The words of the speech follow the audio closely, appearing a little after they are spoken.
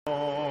Do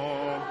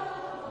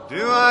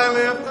I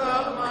lift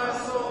up my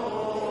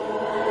soul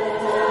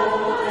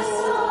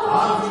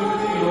unto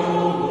thee,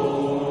 O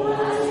Lord?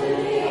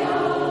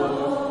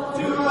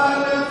 Do I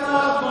lift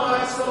up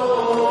my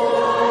soul,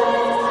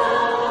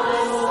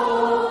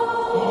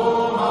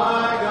 oh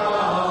my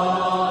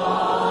God?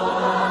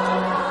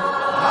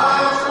 I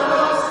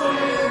trust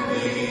in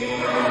thee,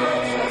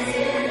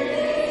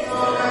 so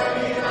let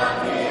me not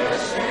be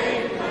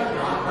ashamed, and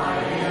not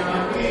my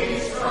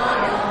enemies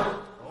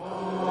triumph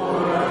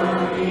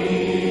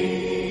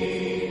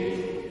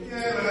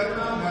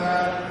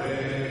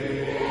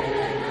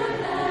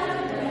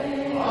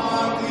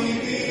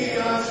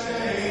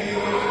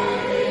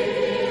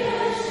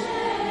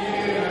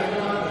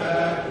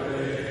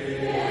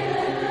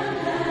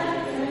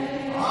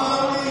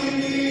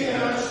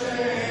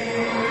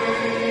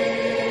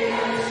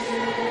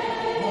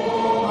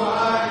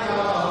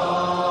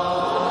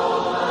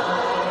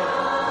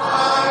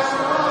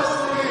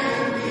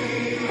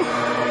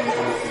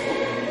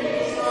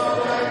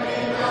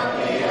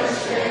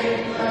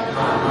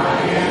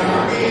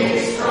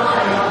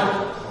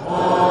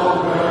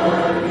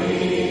over me.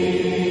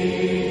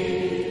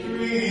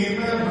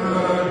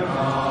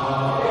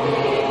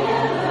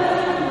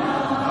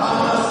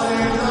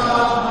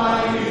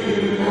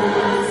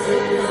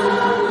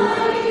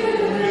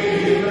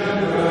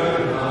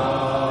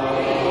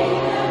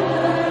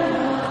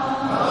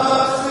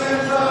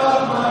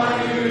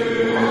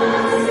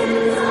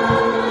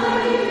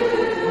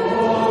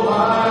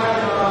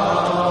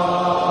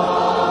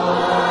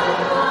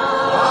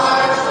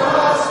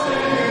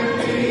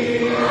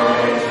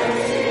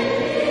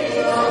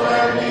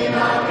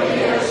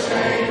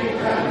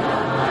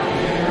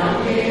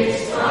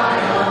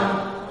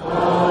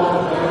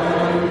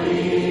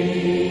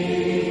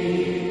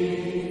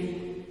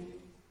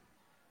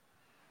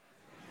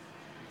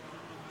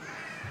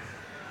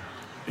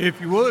 If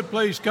you would,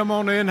 please come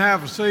on in,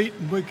 have a seat,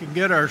 and we can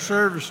get our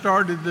service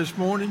started this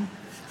morning.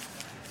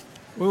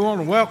 We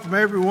want to welcome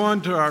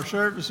everyone to our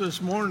service this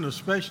morning,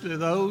 especially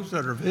those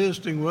that are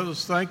visiting with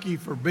us. Thank you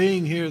for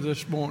being here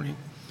this morning.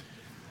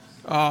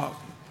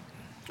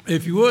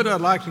 If you would, I'd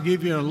like to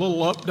give you a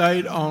little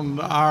update on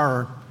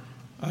our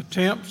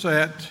attempts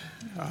at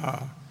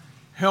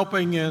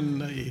helping in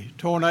the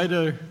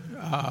tornado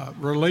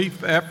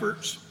relief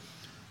efforts.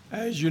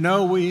 As you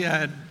know, we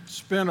had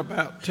spent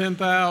about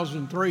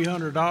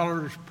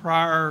 $10,300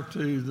 prior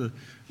to the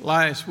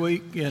last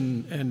week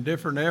in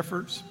different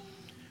efforts.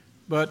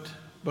 But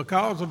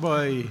because of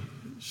a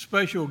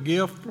special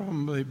gift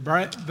from the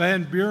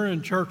Van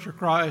Buren Church of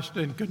Christ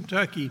in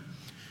Kentucky,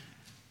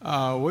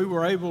 we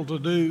were able to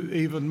do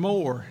even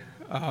more.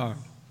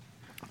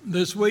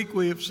 This week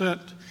we have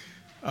sent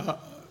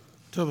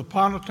to the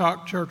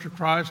Pontotoc Church of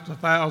Christ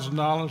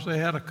 $1,000. They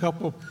had a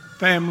couple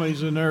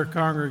families in their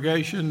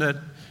congregation that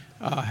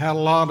had a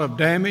lot of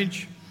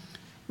damage.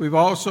 We've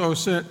also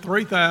sent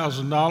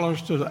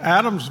 $3,000 to the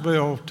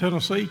Adamsville,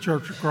 Tennessee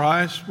Church of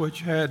Christ,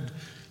 which had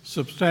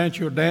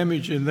substantial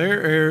damage in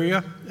their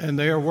area, and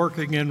they are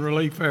working in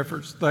relief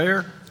efforts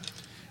there.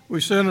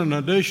 We sent an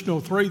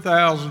additional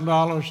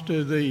 $3,000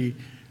 to the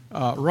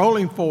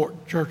Rolling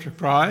Fork Church of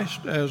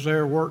Christ as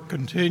their work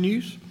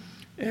continues,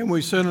 and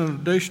we sent an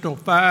additional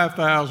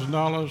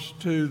 $5,000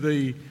 to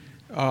the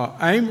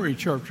Amory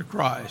Church of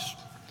Christ,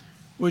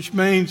 which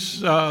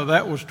means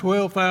that was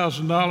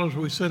 $12,000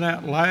 we sent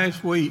out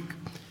last week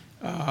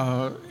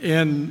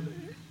in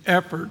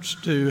efforts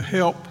to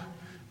help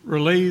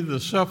relieve the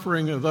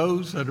suffering of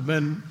those that have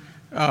been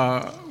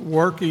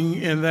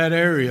working in that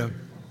area.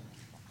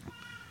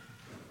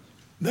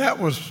 That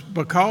was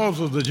because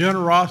of the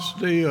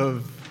generosity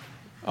of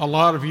a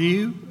lot of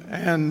you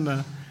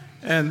and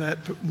that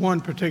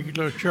one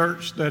particular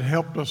church that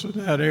helped us in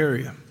that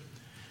area.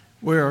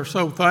 We are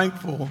so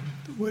thankful,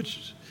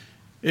 which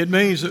it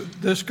means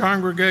that this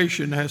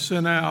congregation has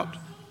sent out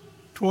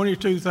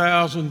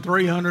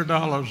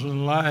 $22,300 in the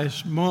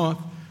last month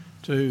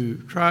to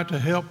try to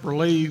help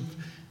relieve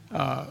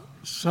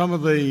some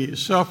of the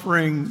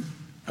suffering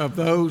of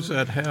those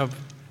that have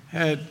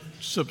had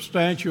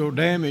substantial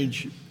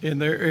damage in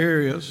their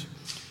areas.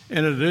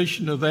 In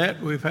addition to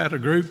that, we've had a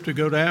group to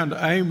go down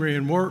to Amory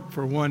and work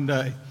for one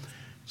day.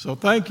 So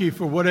thank you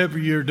for whatever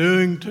you're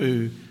doing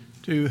to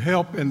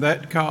help in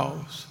that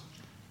cause.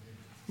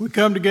 We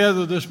come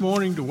together this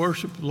morning to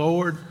worship the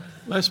Lord.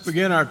 Let's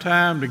begin our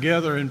time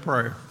together in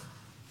prayer.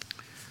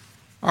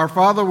 Our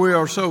Father, we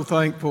are so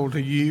thankful to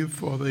you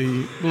for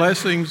the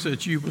blessings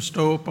that you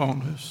bestow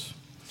upon us.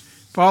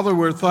 Father,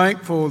 we're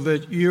thankful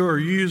that you are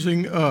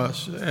using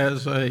us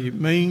as a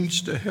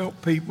means to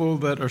help people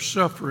that are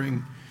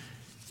suffering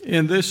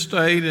in this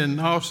state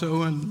and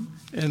also in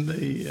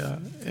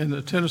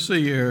the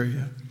Tennessee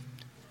area.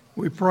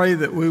 We pray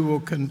that we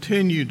will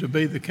continue to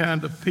be the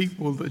kind of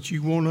people that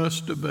you want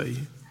us to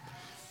be.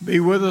 Be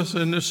with us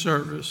in this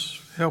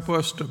service. Help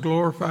us to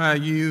glorify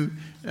you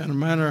in a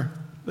manner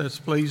that's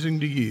pleasing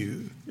to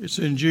you. It's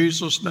in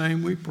Jesus'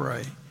 name we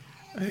pray.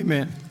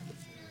 Amen.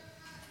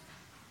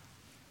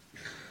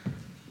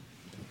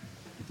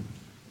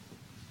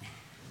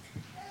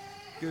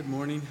 Good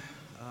morning.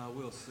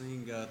 We'll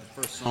sing the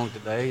first song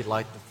today,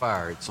 Light the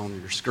Fire. It's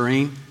on your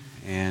screen,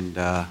 and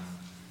flip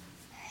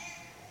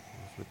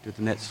to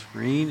the next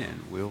screen,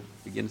 and we'll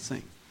begin to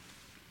sing.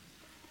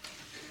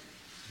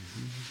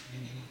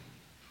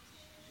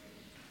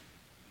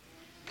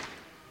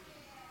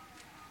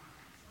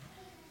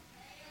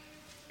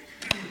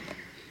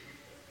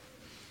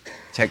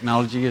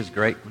 Technology is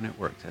great when it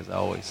works, as I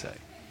always say.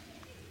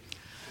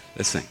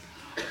 Let's sing.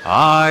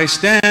 I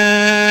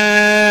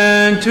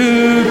stand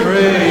to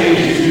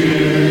praise you.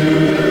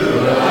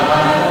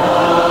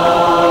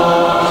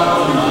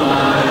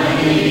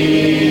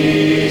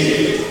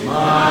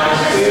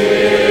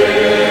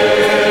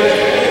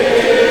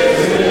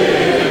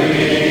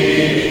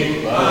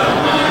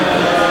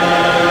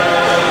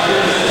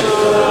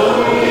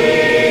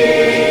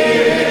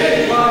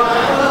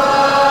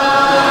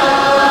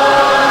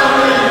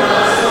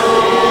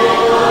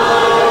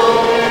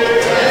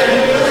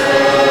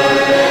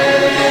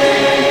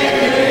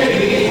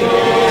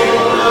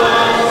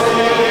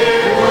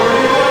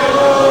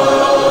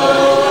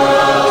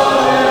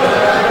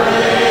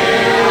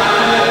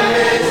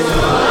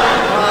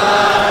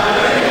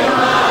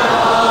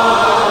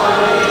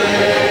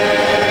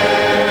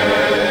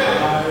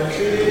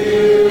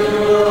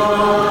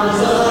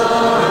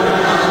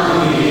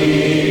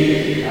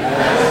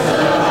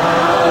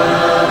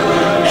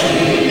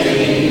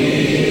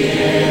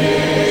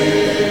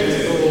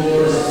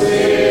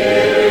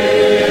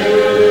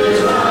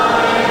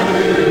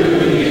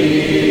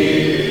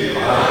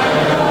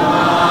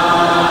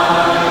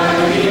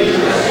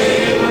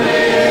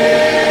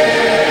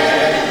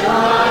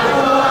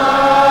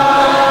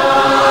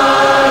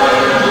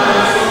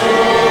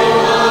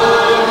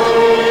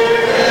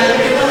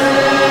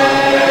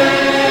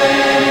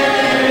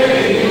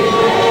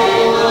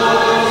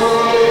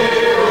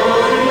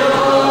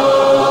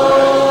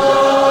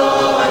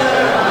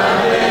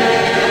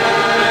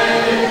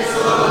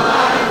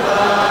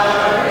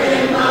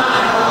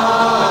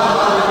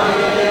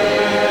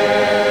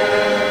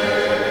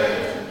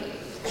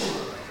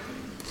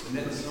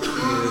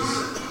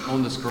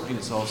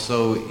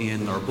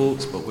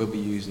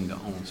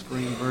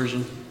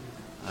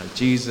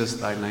 Jesus,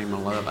 thy name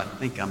and love. I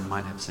think I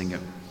might have sung it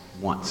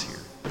once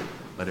here.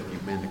 But if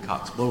you've been to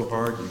Cox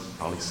Boulevard, you can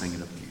probably sing it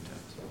a few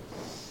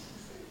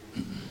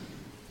times.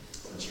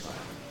 Let's try it.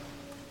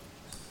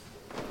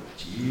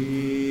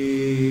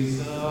 Jesus,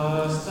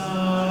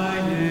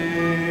 thy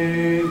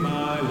name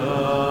I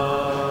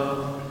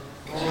love.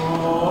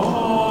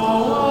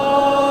 All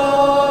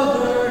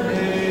other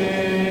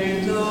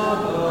names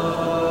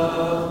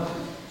above.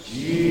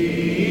 Jesus,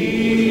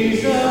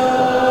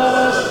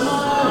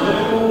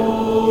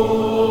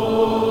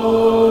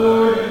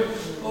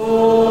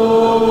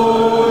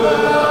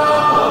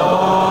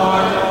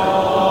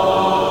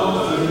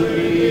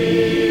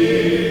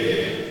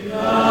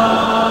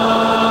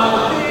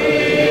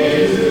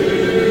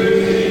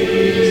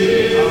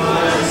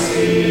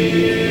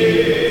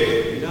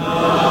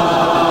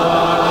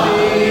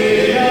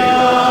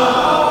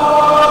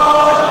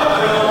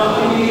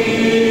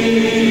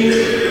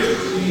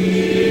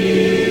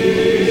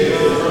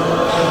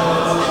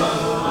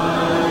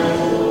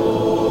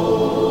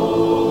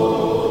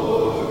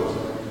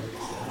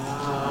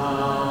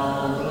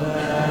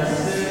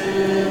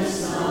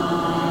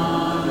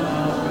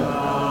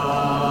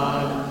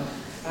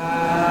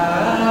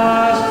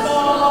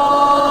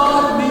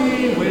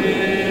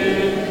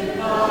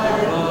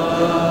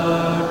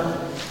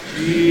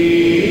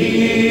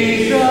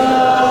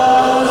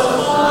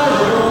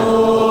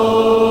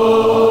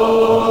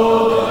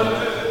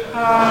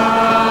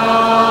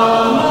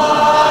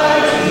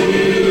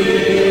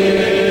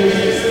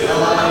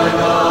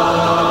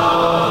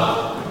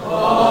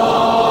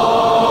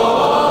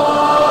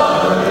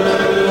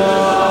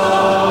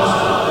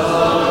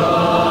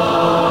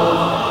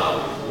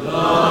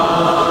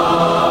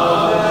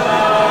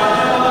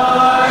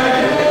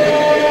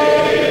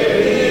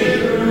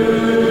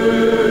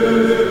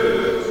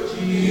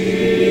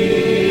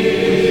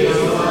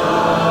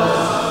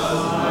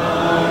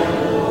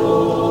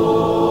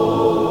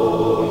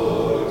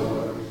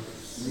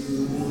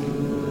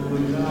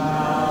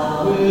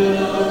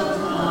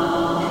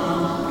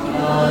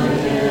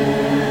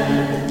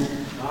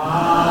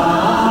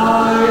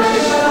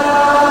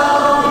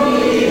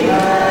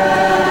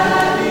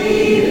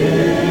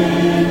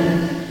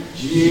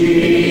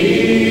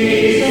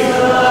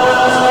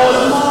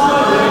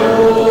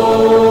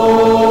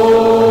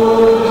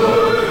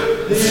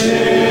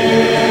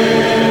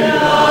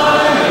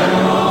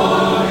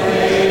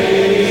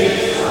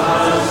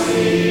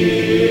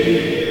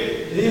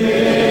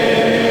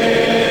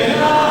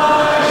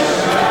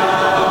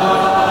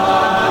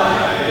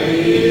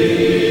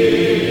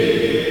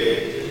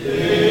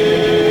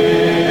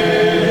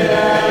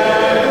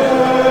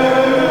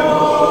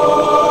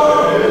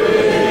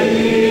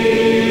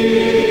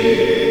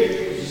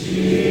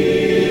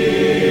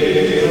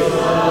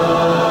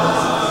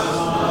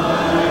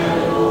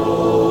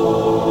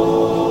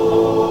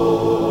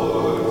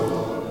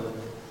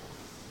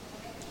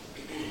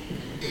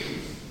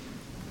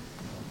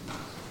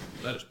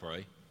 Let us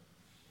pray.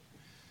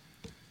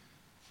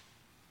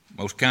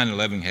 Most kind and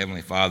loving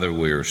Heavenly Father,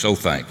 we are so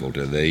thankful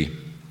to Thee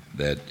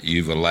that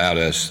You've allowed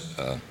us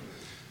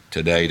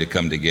today to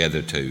come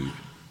together to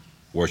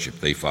worship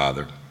Thee,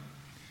 Father.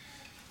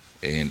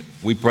 And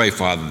we pray,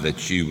 Father,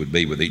 that You would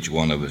be with each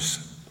one of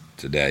us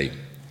today,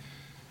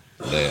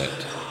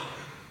 that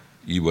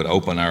You would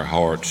open our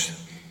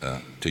hearts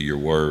to Your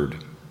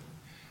Word,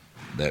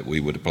 that we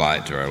would apply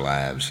it to our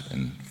lives.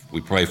 And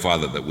we pray,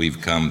 Father, that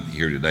we've come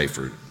here today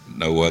for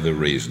no other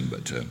reason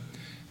but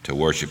to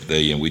worship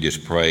Thee. And we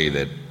just pray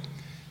that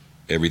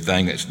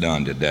everything that's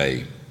done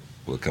today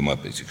will come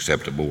up as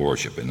acceptable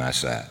worship in Thy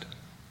sight.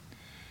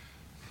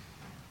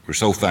 We're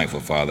so thankful,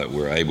 Father, that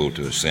we're able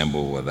to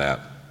assemble without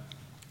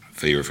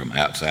fear from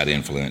outside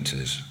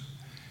influences,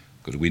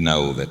 because we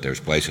know that there's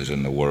places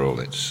in the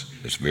world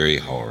it's very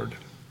hard.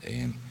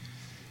 And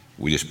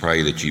we just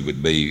pray that You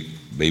would be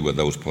with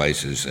those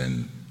places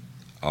and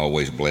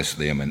always bless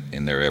them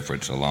in their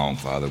efforts along,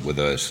 Father, with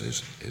us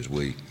as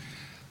we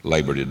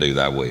labor to do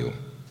Thy will.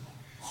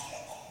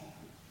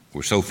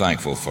 We're so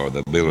thankful for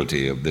the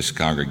ability of this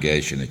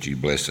congregation that You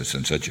blessed us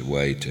in such a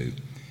way to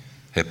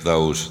help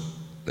those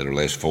that are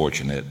less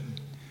fortunate,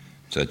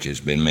 such as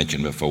been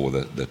mentioned before,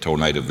 the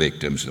tornado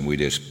victims. And we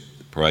just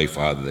pray,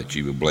 Father, that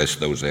You would bless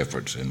those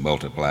efforts and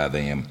multiply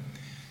them.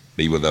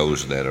 Be with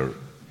those that are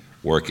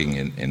working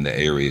in the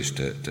areas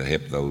to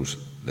help those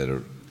that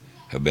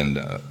have been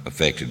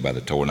affected by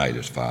the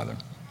tornadoes, Father.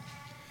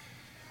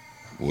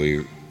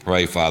 We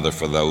pray, Father,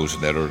 for those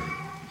that are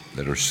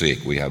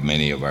sick. We have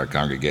many of our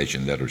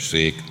congregation that are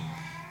sick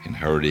and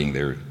hurting.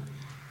 They're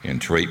in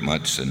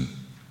treatments and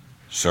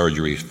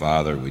surgeries,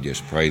 Father. We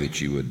just pray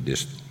that You would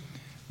just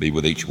be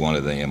with each one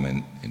of them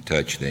and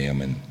touch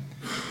them and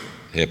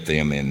help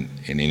them in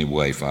any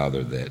way,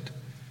 Father, that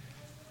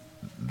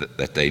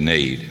they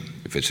need,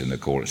 if it's in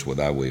accordance with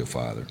Thy will,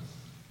 Father.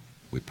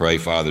 We pray,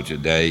 Father,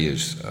 today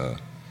as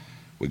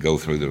we go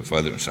through the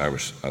furtherance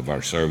of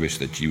our service,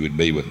 that You would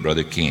be with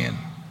Brother Ken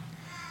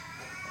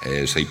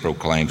as he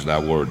proclaims Thy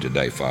word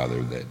today,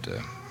 Father,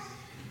 that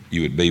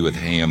You would be with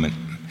him and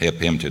help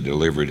him to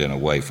deliver it in a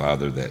way,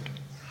 Father, that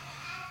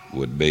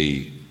would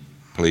be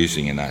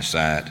pleasing in Thy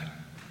sight.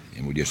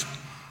 And we just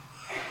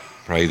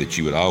pray that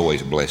You would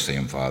always bless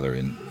him, Father,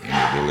 in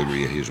the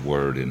delivery of His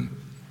word and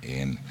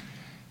in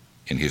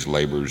his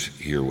labors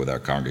here with our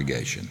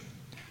congregation,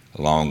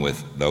 along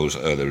with those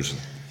others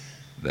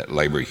that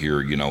labor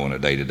here, on a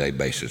day-to-day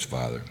basis,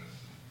 Father.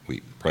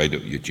 We pray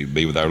that You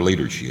be with our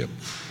leadership.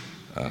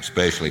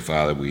 Especially,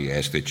 Father, we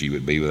ask that You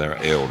would be with our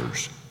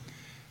elders,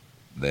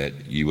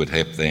 that You would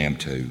help them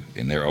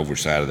in their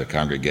oversight of the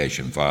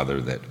congregation,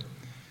 Father, that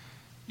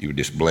You would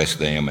just bless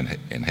them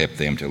and help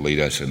them to lead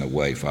us in a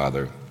way,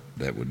 Father,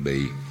 that would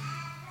be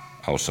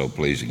also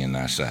pleasing in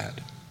Thy sight.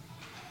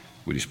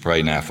 We just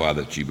pray now,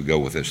 Father, that You would go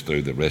with us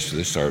through the rest of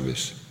the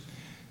service.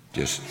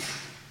 Just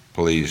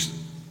please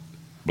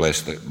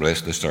bless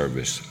the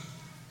service,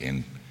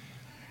 and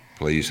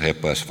please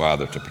help us,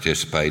 Father, to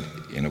participate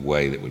in a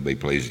way that would be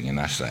pleasing in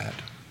Thy sight.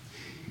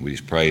 We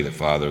just pray that,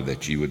 Father,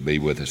 that You would be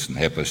with us and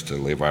help us to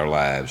live our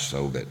lives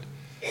so that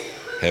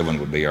heaven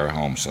would be our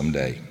home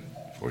someday.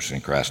 For it's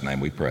in Christ's name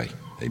we pray.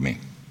 Amen.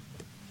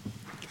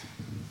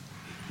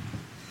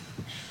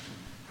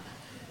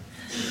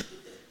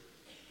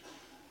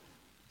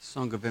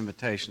 Song of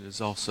Invitation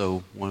is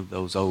also one of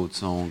those old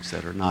songs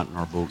that are not in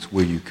our books,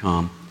 Will You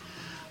Come?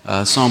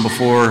 Song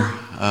before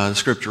the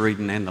scripture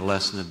reading and the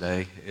lesson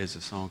today is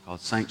a song called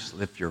Saints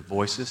Lift Your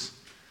Voices.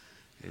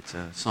 It's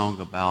a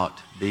song about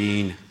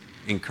being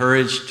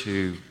encouraged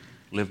to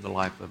live the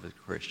life of a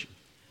Christian.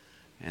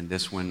 And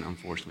this one,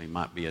 unfortunately,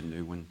 might be a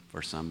new one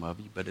for some of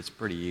you, but it's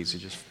pretty easy.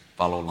 Just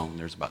follow along.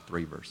 There's about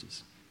 3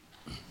 verses.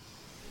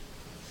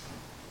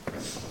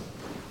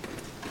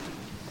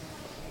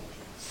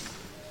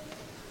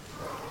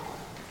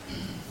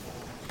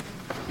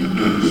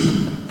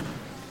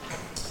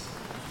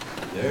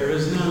 There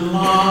is none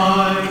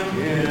like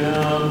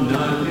Him,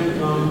 none can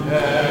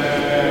compare.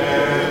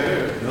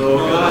 No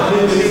God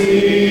is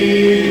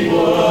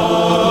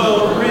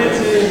equal, Prince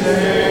is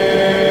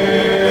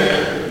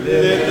there.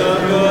 Lift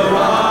up your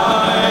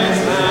eyes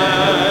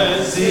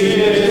and see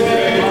His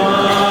great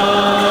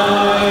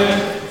light.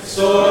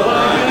 Soar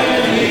like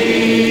an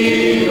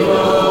eagle,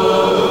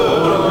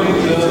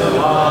 wings of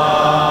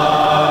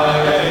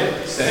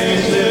light.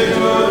 Saints lift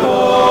your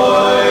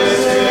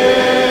voices.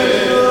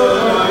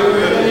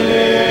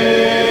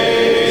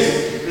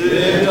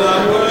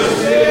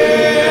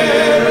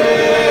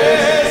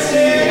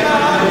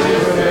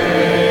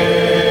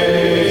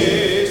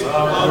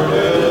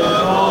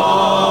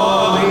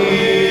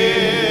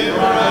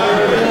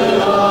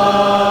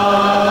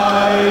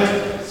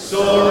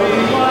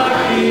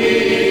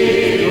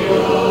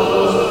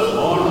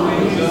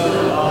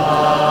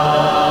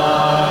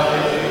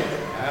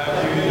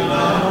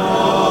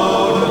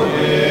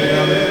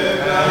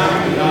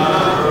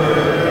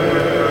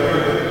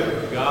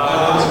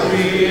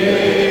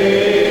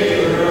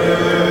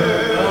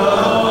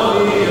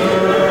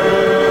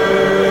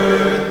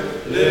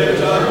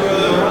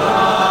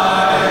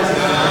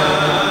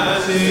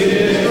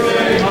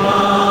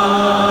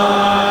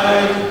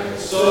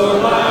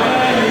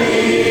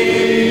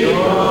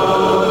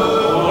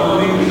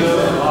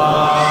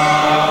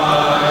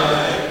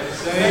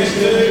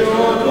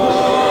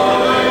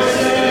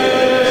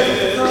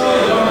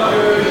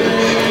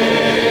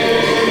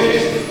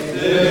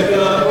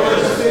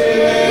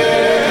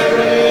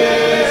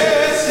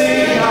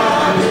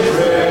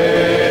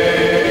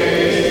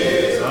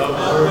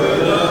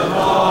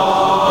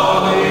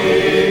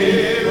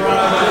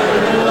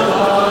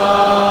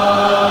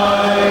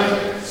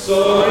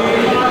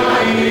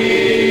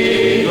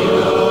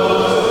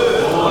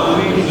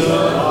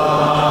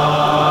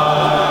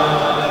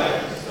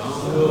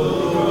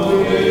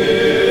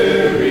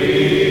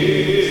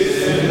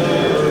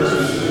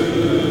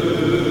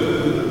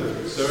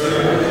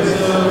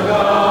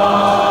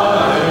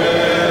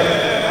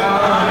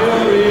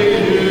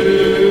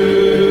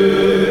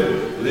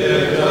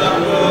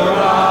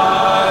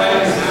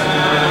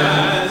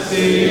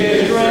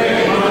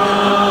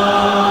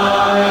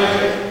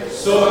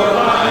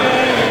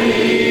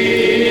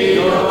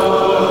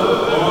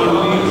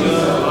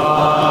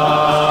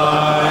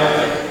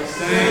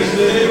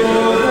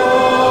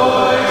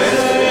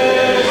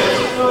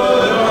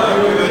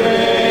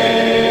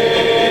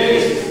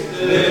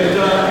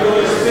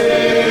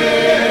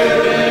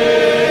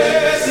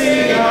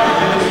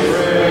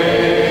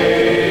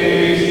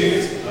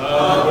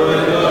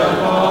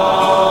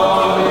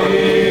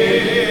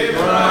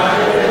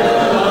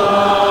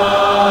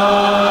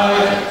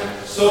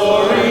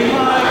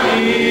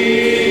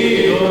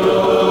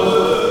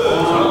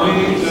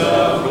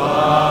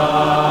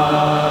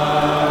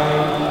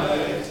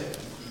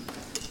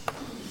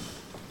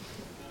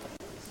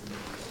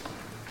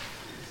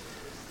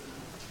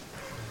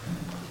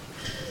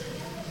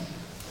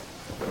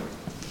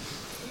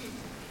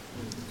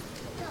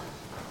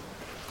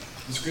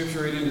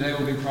 Scripture reading today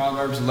will be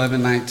Proverbs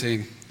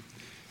 11:19.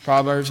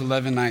 Proverbs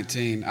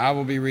 11:19. I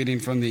will be reading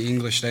from the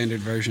English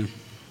Standard Version.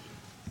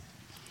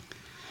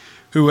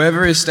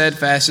 Whoever is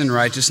steadfast in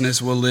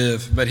righteousness will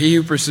live, but he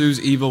who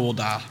pursues evil will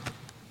die.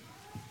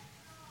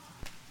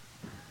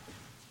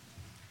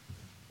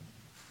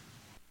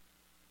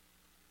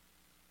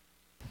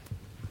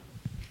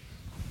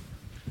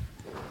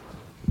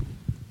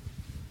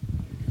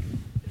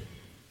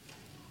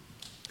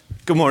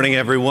 Good morning,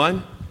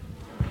 everyone.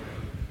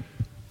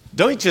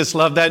 Don't you just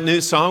love that new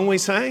song we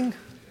sang?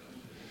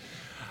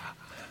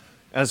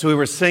 As we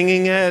were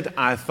singing it,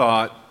 I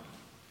thought,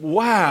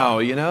 wow,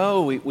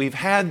 we've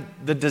had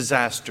the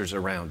disasters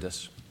around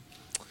us,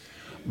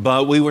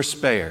 but we were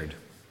spared.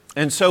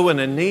 And so when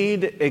a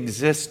need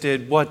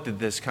existed, what did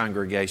this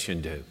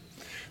congregation do?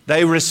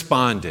 They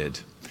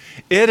responded.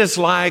 It is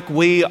like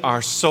we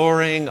are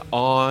soaring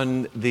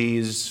on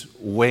these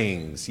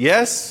wings.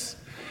 Yes?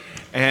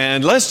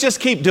 And let's just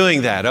keep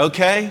doing that,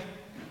 okay?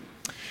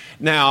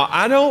 Now,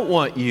 I don't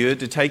want you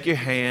to take your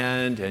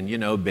hand and,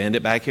 bend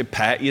it back and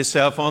pat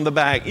yourself on the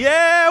back.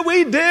 Yeah,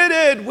 we did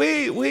it.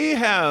 We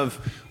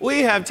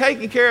have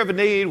taken care of a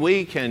need.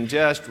 We can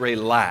just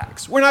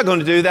relax. We're not going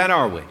to do that,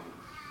 are we?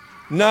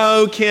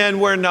 No, Ken,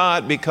 we're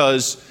not,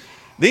 because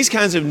these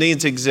kinds of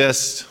needs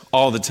exist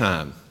all the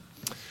time.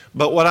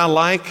 But what I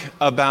like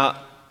about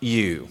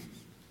you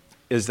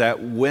is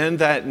that when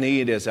that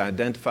need is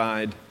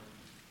identified,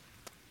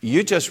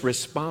 you just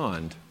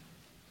respond.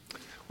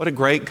 What a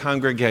great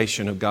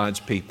congregation of God's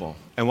people,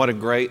 and what a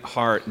great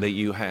heart that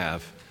you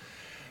have.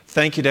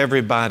 Thank you to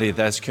everybody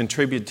that's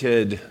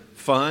contributed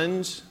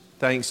funds.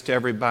 Thanks to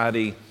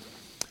everybody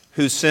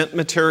who sent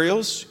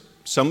materials.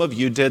 Some of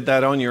you did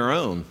that on your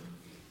own.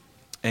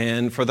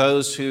 And for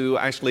those who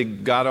actually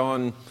got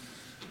on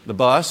the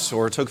bus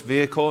or took a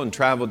vehicle and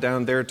traveled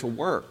down there to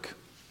work.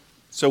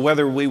 So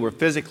whether we were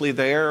physically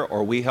there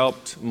or we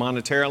helped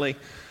monetarily,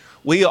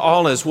 we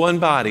all as one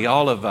body,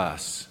 all of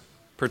us,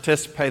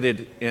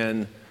 participated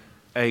in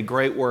a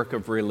great work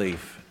of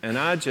relief. And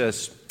I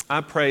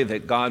pray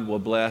that God will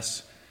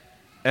bless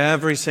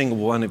every single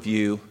one of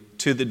you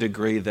to the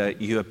degree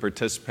that you have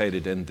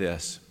participated in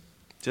this.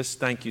 Just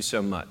thank you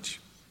so much.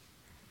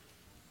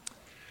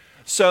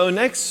 So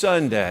next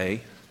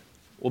Sunday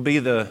will be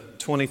the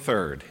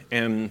 23rd,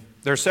 and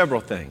there are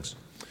several things.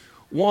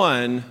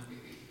 One,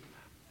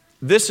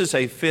 this is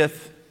a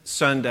fifth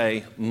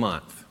Sunday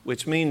month,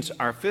 which means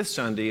our fifth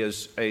Sunday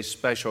is a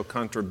special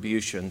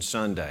contribution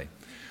Sunday.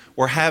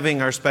 We're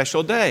having our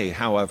special day,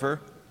 however,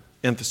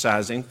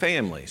 emphasizing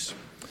families.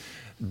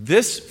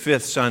 This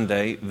fifth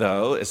Sunday,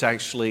 though, is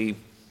actually,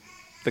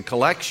 the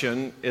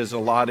collection is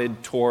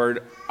allotted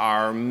toward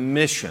our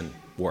mission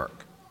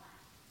work.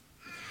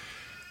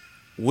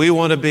 We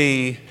want to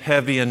be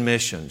heavy in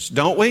missions,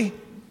 don't we?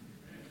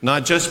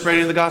 Not just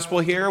spreading the gospel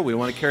here, we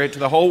want to carry it to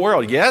the whole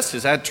world. Yes,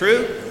 is that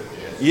true?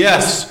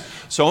 Yes.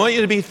 So I want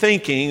you to be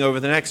thinking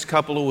over the next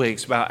couple of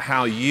weeks about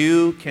how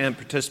you can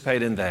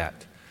participate in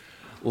that.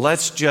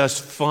 Let's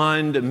just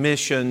fund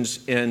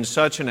missions in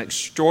such an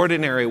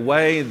extraordinary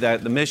way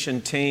that the mission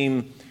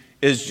team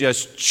is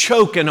just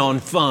choking on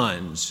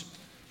funds.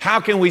 How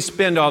can we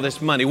spend all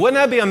this money? Wouldn't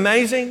that be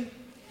amazing?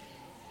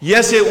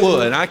 Yes, it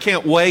would. I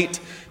can't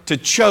wait to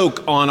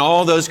choke on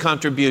all those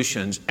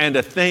contributions and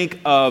to think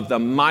of the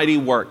mighty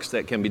works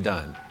that can be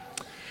done.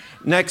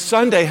 Next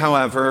Sunday,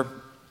 however,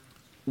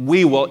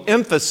 we will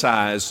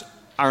emphasize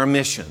our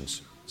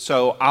missions.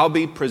 So I'll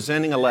be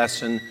presenting a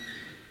lesson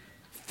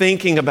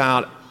thinking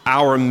about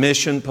our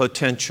mission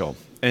potential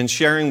and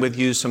sharing with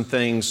you some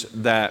things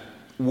that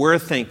we're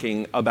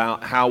thinking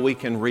about how we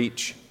can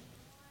reach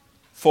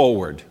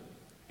forward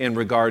in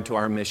regard to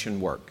our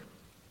mission work.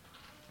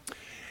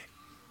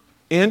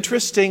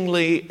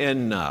 Interestingly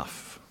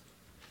enough,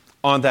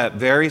 on that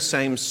very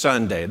same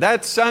Sunday,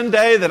 that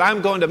Sunday that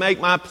I'm going to make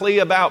my plea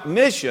about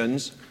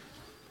missions,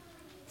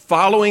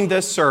 following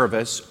this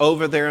service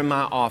over there in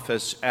my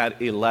office at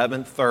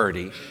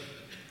 11:30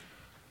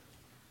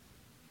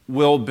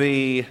 will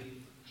be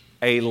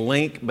a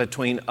link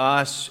between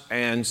us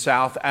and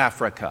South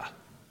Africa,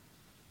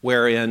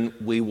 wherein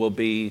we will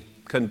be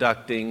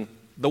conducting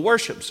the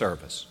worship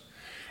service.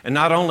 And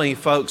not only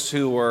folks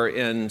who are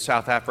in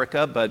South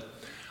Africa, but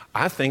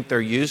I think there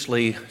are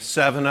usually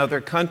 7 other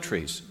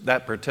countries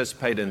that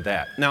participate in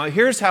that. Now,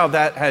 here's how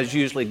that has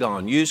usually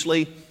gone.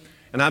 Usually,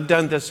 and I've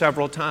done this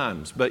several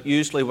times, but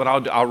usually what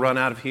I'll do, I'll run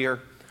out of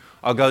here,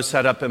 I'll go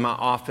set up in my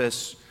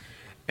office,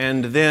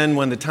 and then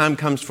when the time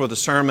comes for the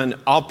sermon,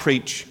 I'll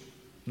preach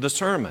the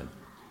sermon.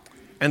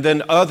 And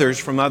then others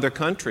from other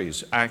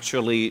countries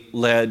actually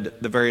led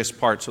the various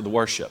parts of the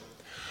worship.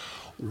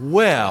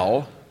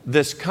 Well,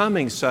 this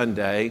coming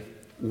Sunday,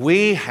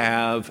 we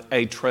have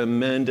a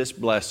tremendous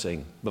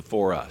blessing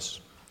before us.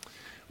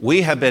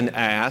 We have been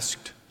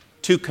asked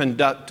to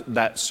conduct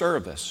that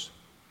service.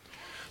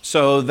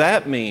 So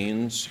that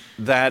means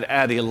that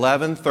at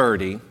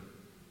 11:30,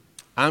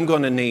 I'm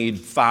going to need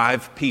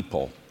 5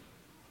 people.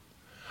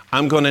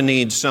 I'm going to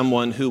need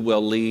someone who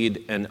will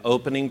lead an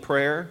opening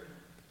prayer,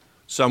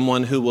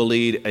 someone who will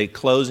lead a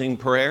closing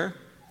prayer,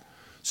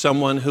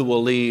 someone who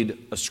will lead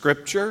a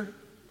scripture,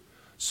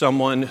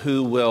 someone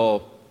who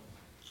will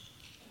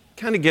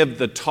kind of give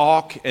the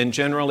talk, and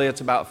generally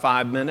it's about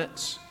 5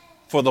 minutes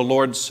for the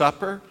Lord's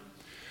Supper.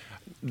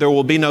 There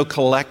will be no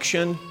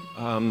collection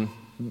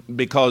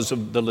because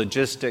of the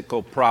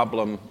logistical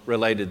problem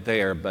related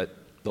there, but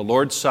the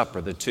Lord's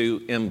Supper, the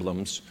two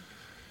emblems.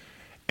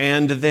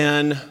 And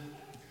then,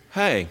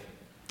 hey,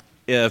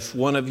 if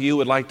one of you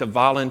would like to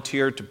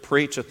volunteer to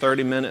preach a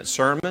 30-minute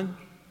sermon,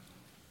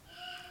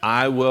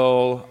 I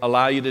will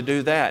allow you to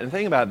do that. And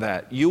think about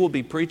that. You will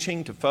be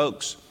preaching to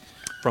folks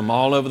from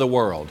all over the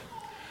world.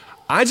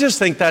 I just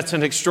think that's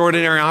an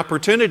extraordinary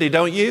opportunity,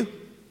 don't you?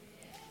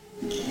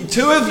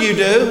 2 of you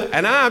do,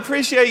 and I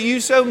appreciate you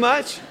so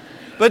much.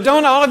 But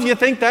don't all of you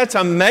think that's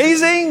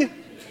amazing?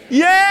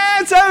 Yeah,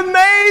 it's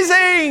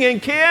amazing.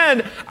 And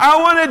Ken, I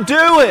want to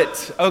do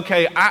it.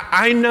 Okay,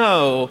 I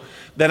know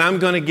that I'm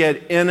going to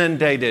get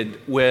inundated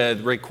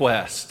with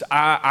requests.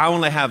 I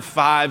only have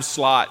 5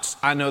 slots.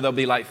 I know there'll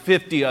be like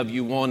 50 of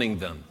you wanting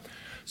them.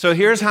 So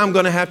here's how I'm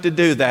going to have to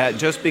do that,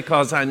 just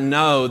because I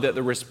know that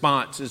the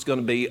response is going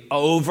to be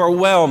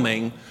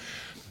overwhelming.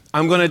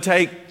 I'm going to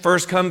take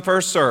first come,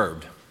 first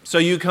served. So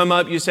you come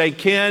up, you say,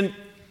 Ken,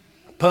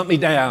 put me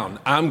down.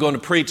 I'm going to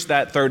preach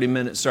that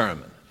 30-minute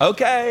sermon.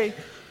 Okay.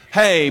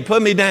 Hey,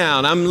 put me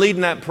down. I'm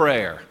leading that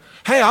prayer.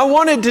 Hey, I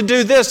wanted to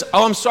do this.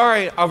 Oh, I'm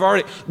sorry.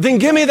 Then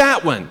give me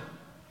that one.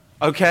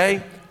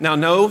 Okay. Now,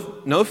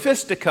 no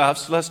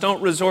fisticuffs. Let's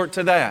don't resort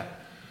to that.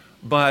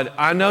 But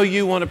I know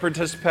you want to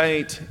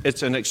participate.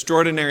 It's an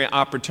extraordinary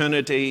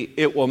opportunity.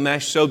 It will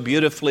mesh so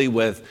beautifully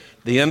with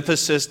the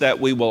emphasis that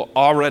we will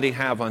already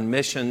have on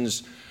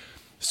missions.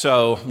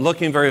 So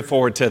looking very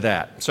forward to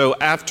that. So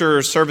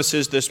after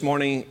services this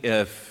morning,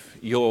 if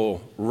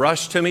you'll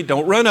rush to me,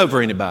 don't run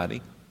over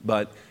anybody,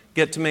 but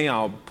get to me.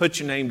 I'll put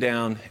your name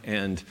down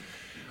and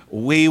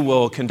we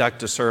will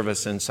conduct a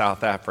service in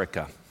South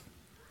Africa.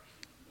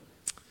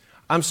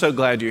 I'm so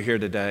glad you're here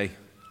today.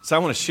 So I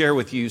want to share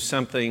with you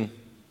something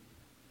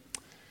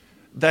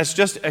that's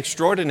just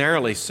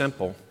extraordinarily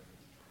simple.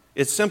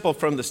 It's simple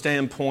from the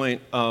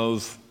standpoint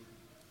of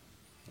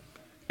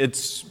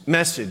its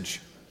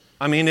message.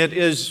 I mean, it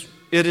is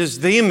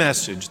the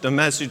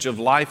message of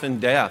life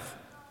and death.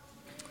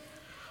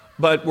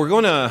 But we're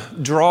going to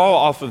draw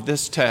off of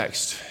this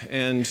text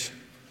and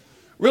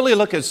really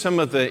look at some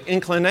of the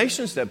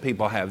inclinations that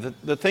people have,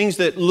 the things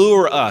that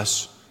lure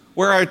us,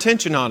 where our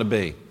attention ought to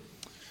be,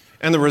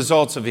 and the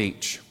results of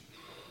each.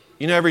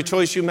 You know, every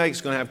choice you make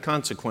is going to have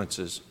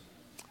consequences.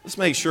 Let's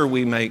make sure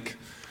we make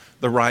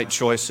the right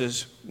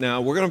choices.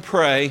 Now, we're going to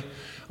pray.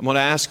 I'm going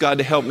to ask God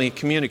to help me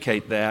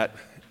communicate that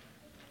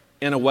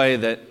in a way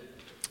that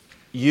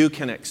you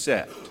can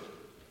accept,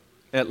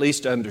 at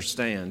least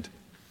understand.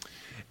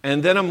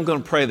 And then I'm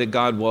going to pray that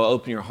God will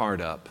open your heart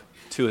up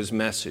to His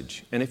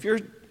message. And if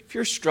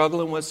you're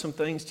struggling with some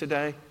things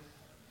today,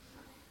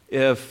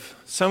 if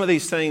some of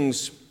these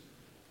things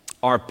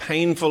are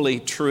painfully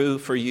true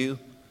for you,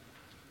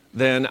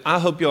 then I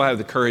hope you'll have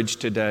the courage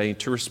today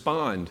to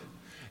respond.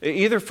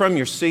 Either from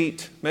your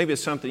seat, maybe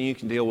it's something you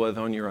can deal with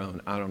on your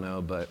own, I don't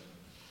know, but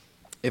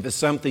if it's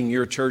something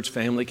your church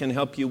family can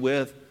help you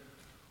with,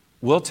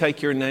 we'll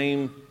take your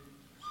name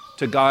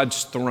to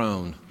God's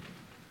throne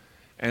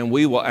and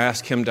we will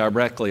ask Him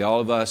directly, all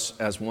of us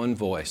as one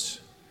voice,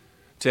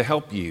 to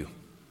help you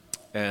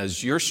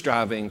as you're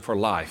striving for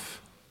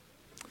life.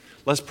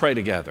 Let's pray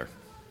together.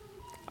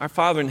 Our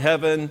Father in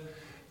heaven,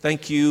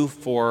 thank you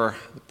for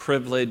the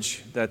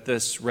privilege that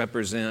this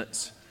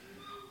represents,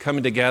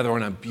 coming together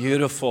on a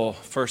beautiful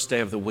first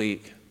day of the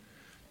week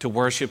to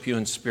worship you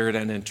in spirit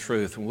and in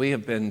truth. And we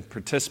have been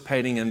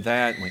participating in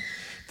that. And we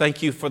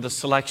thank you for the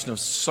selection of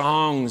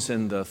songs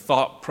and the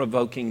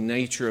thought-provoking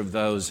nature of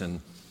those.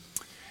 And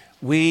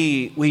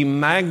we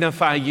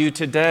magnify you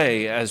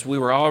today as we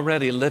were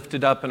already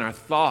lifted up in our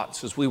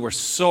thoughts, as we were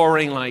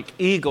soaring like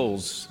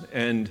eagles.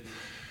 And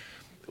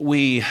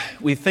we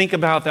think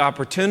about the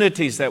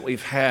opportunities that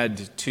we've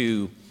had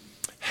to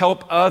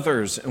help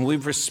others, and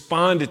we've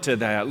responded to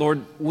that.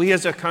 Lord, we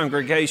as a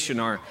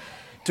congregation are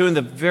doing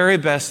the very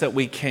best that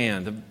we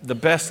can, the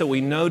best that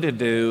we know to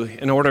do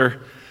in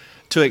order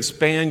to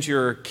expand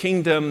your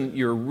kingdom,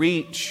 your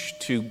reach,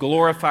 to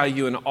glorify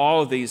you in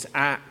all of these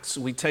acts.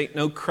 We take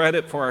no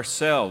credit for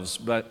ourselves,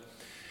 but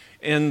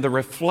in the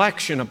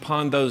reflection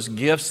upon those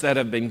gifts that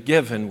have been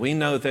given, we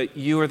know that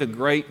you are the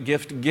great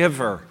gift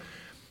giver.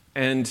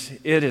 And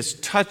it is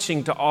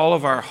touching to all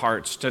of our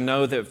hearts to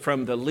know that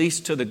from the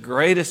least to the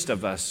greatest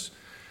of us,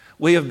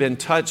 we have been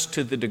touched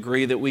to the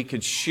degree that we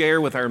could share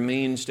with our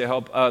means to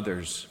help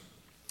others.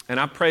 And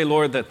I pray,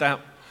 Lord, that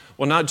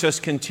will not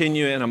just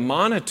continue in a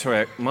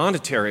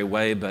monetary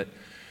way, but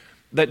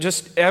that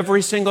just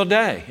every single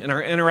day in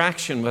our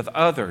interaction with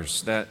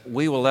others, that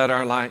we will let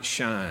our light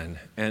shine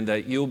and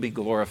that you'll be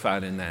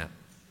glorified in that.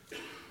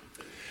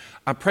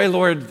 I pray,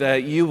 Lord,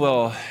 that you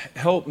will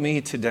help me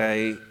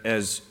today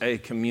as a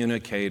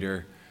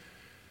communicator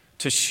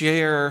to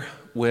share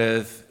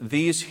with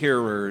these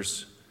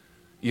hearers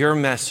your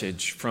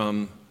message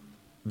from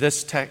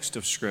this text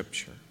of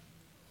Scripture.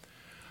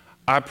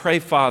 I pray,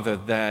 Father,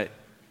 that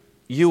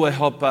you will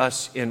help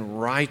us in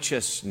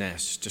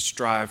righteousness to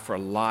strive for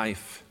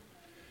life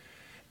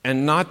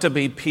and not to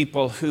be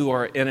people who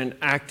are in an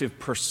active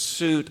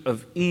pursuit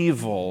of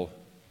evil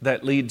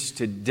that leads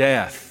to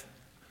death.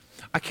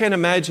 I can't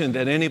imagine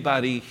that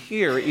anybody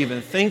here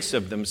even thinks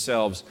of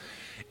themselves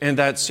in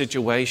that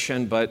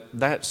situation, but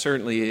that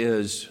certainly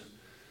is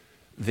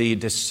the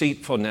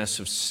deceitfulness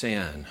of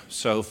sin.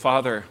 So,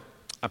 Father,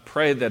 I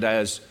pray that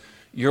as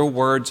your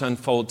words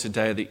unfold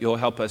today, that you'll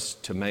help us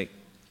to make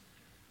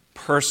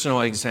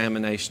personal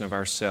examination of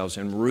ourselves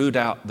and root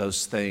out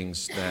those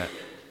things that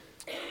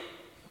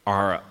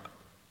are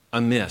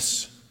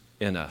amiss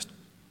in us.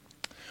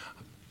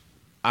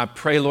 I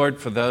pray, Lord,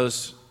 for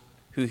those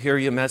who hear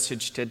your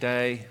message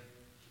today,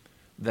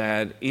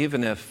 that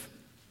even if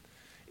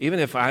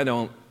I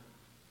don't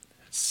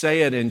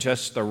say it in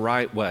just the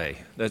right way,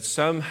 that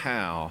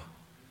somehow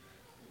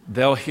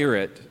they'll hear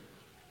it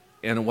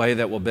in a way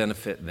that will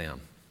benefit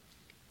them,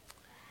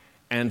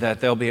 and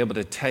that they'll be able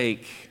to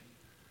take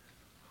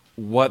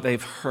what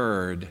they've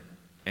heard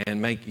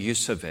and make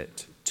use of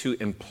it, to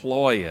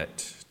employ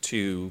it,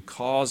 to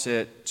cause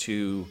it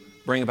to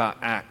bring about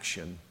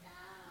action.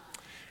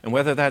 And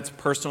whether that's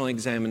personal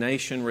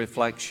examination,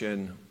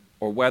 reflection,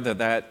 or whether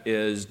that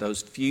is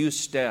those few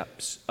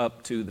steps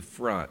up to the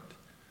front,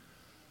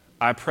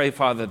 I pray,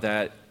 Father,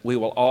 that we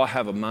will all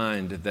have a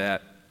mind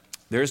that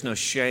there's no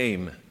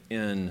shame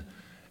in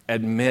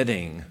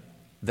admitting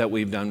that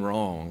we've done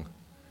wrong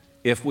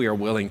if we are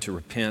willing to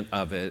repent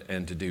of it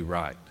and to do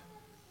right.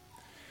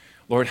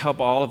 Lord, help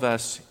all of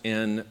us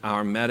in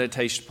our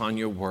meditation upon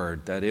your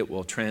word, that it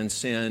will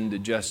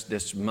transcend just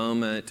this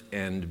moment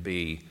and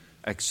be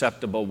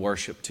acceptable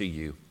worship to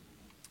you.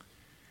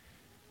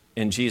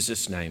 In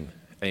Jesus' name,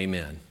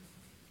 amen.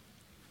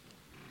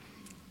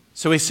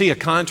 So we see a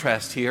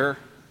contrast here.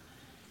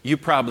 You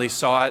probably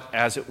saw it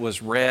as it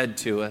was read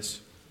to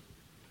us.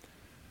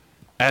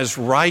 As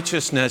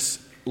righteousness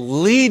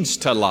leads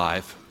to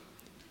life,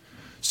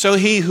 so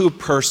he who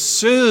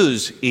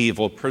pursues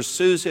evil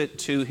pursues it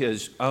to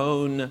his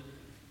own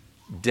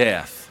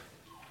death.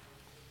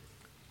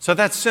 So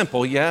that's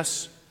simple,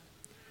 yes?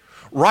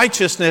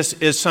 Righteousness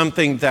is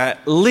something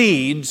that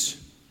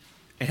leads,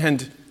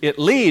 and it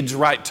leads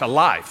right to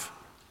life.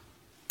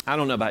 I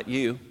don't know about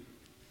you.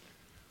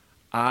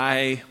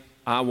 I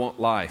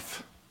want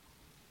life.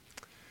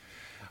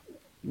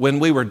 When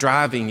we were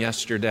driving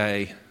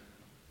yesterday,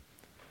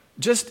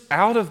 just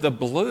out of the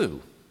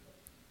blue,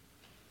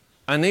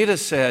 Anita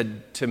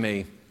said to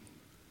me,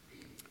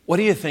 "What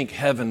do you think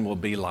heaven will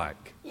be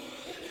like?"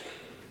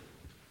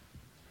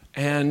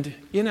 And,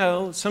 you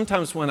know,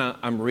 sometimes when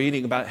I'm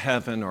reading about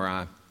heaven or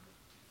I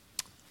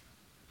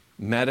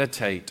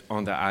meditate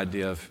on the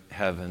idea of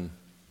heaven,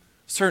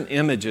 certain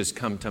images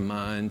come to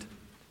mind.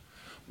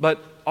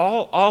 But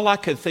all I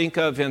could think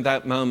of in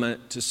that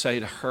moment to say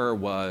to her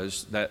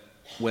was that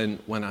when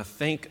I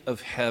think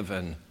of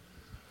heaven,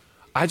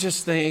 I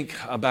just think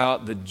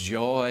about the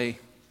joy,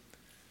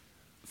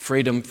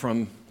 freedom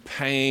from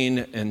pain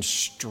and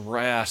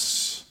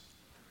stress.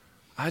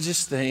 I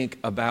just think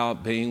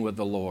about being with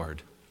the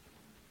Lord.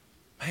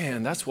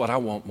 Man, that's what I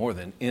want more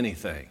than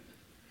anything.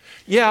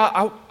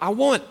 Yeah, I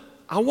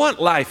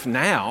want life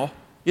now.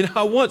 You know,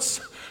 I want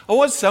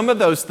some of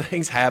those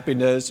things,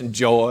 happiness and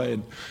joy,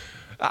 and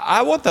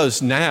I want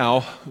those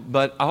now.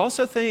 But I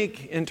also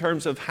think in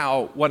terms of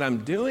what I'm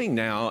doing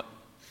now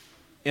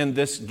in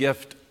this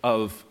gift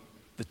of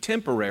the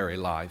temporary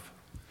life,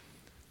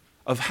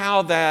 of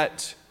how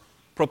that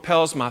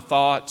propels my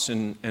thoughts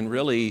and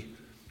really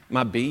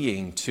my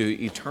being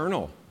to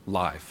eternal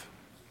life.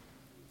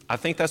 I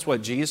think that's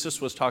what Jesus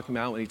was talking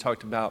about when he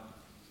talked about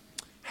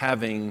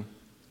having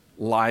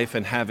life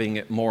and having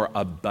it more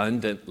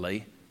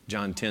abundantly,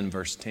 John 10,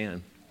 verse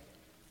 10.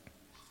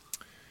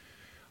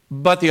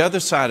 But the other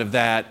side of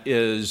that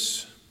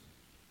is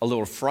a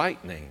little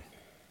frightening.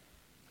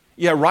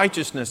 Yeah,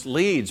 righteousness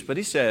leads, but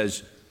he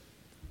says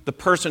the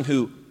person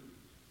who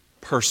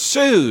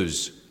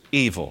pursues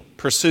evil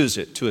pursues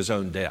it to his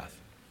own death.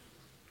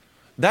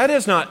 That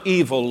is not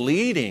evil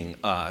leading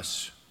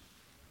us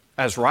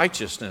as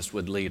righteousness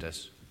would lead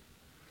us.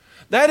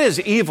 That is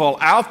evil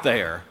out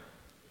there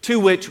to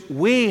which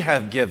we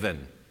have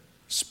given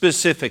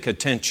specific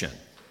attention.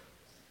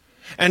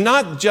 And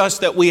not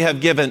just that we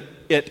have given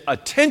it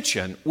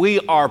attention, we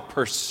are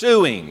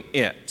pursuing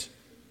it.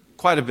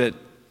 Quite a bit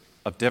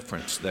of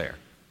difference there.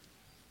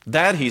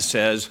 That, he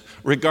says,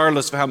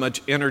 regardless of how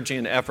much energy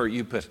and effort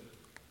you put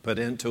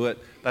into it,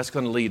 that's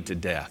going to lead to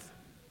death.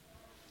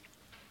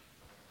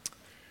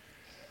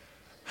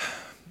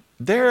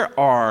 There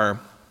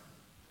are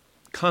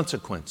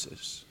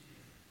consequences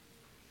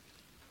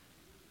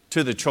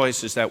to the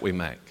choices that we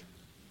make.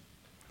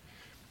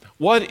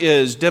 What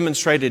is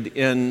demonstrated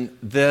in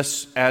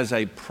this as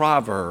a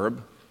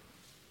proverb,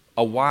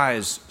 a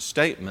wise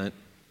statement,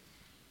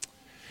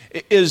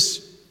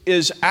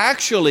 is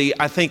actually,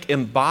 I think,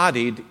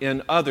 embodied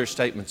in other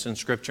statements in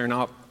Scripture. And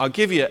I'll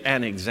give you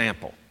an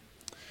example.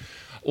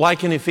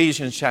 Like in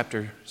Ephesians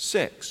chapter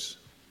 6,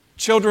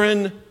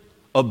 children,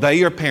 Obey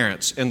your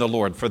parents in the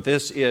Lord, for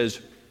this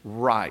is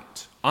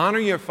right. Honor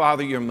your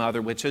father, your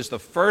mother, which is the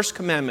first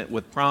commandment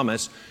with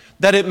promise,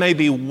 that it may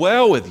be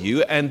well with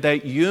you and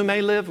that you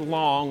may live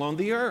long on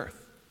the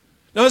earth.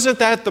 Now, isn't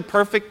that the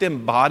perfect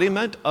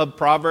embodiment of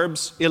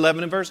Proverbs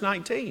 11 and verse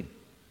 19?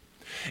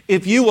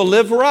 If you will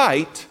live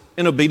right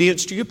in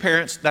obedience to your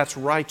parents, that's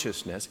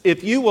righteousness.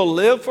 If you will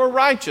live for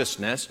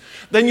righteousness,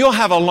 then you'll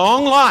have a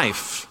long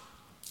life.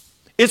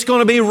 It's going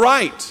to be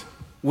right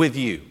with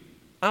you.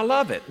 I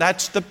love it.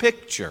 That's the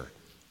picture.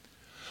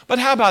 But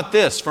how about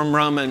this from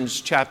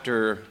Romans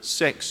chapter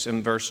 6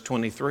 and verse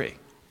 23?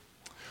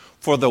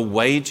 For the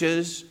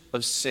wages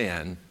of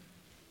sin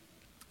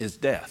is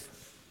death.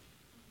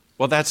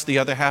 Well, that's the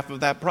other half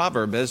of that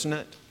proverb, isn't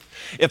it?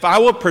 If I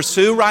will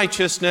pursue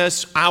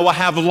righteousness, I will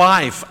have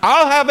life.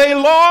 I'll have a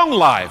long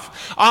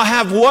life. I'll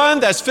have one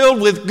that's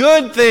filled with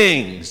good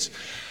things.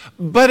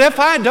 But if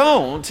I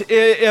don't,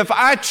 if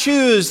I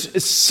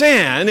choose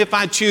sin, if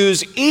I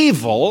choose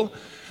evil,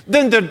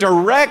 then the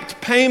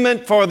direct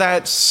payment for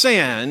that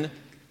sin,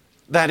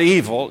 that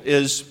evil,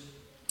 is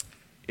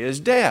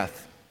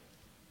death.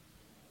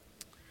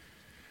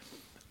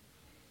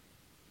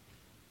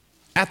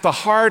 At the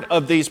heart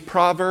of these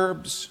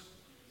proverbs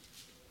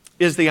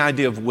is the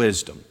idea of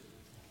wisdom.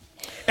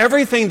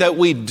 Everything that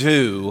we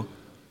do,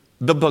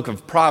 the book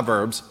of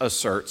Proverbs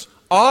asserts,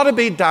 ought to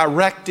be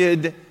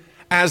directed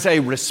as a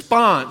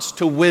response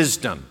to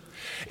wisdom.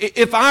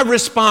 If I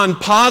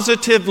respond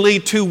positively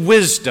to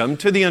wisdom,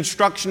 to the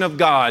instruction of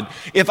God,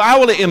 if I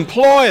will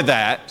employ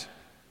that,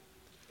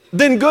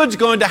 then good's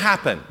going to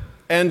happen,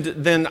 and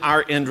then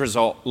our end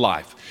result,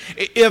 life.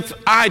 If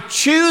I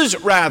choose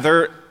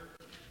rather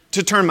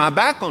to turn my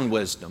back on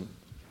wisdom,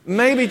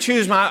 maybe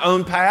choose my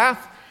own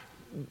path,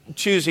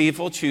 choose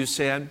evil, choose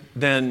sin,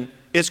 then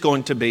it's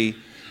going to be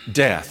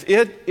death.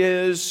 It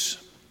is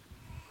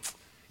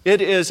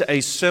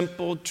a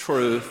simple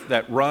truth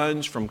that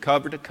runs from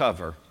cover to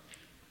cover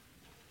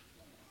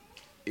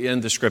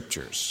in the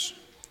Scriptures.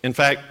 In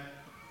fact,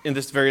 in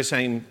this very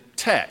same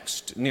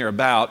text, near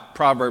about,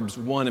 Proverbs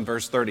 1 and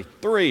verse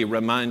 33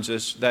 reminds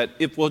us that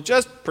if we'll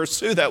just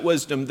pursue that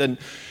wisdom, then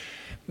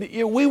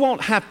we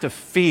won't have to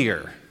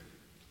fear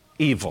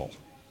evil.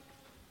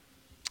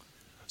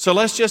 So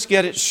let's just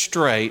get it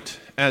straight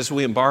as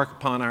we embark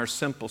upon our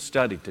simple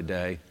study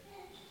today.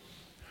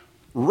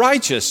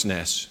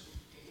 Righteousness,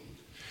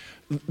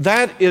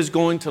 that is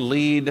going to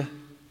lead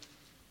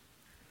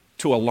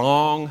to a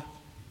long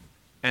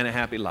and a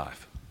happy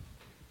life.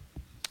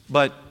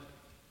 But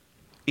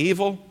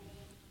evil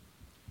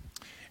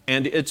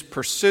and its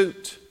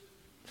pursuit,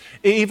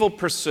 evil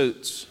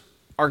pursuits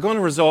are going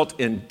to result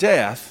in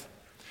death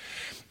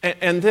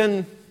and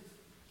then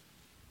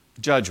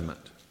judgment.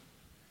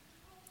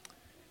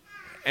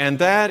 And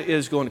that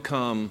is going to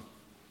come,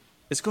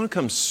 it's going to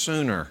come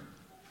sooner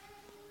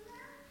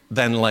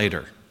than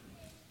later.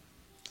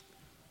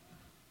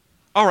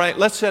 All right,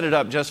 let's set it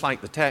up just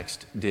like the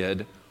text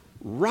did.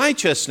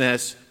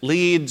 Righteousness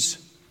leads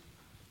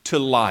to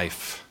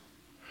life.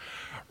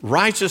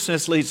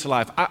 Righteousness leads to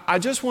life. I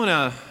just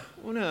want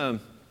to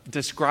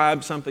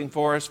describe something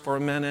for us for a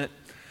minute.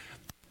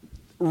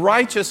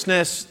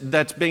 Righteousness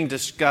that's being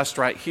discussed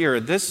right here,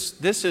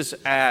 this is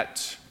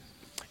at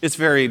its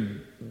very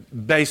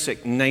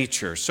basic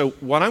nature. So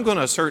what I'm going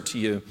to assert to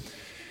you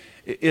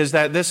is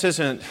that this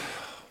isn't,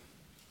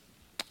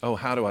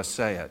 how do I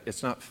say it?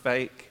 It's not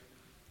fake.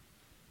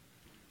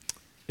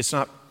 It's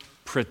not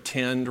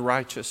pretend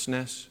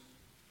righteousness.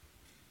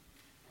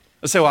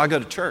 Let's say, well, I go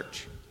to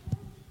church.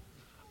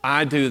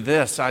 I do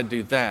this, I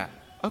do that.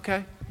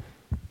 Okay,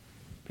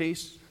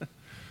 peace.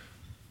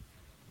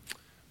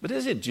 But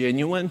is it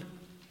genuine?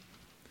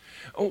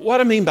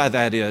 What I mean by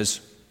that is,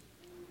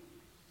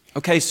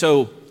 okay,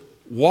 so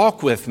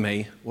walk with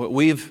me.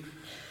 We've,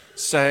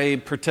 say,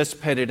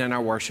 participated in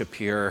our worship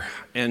here,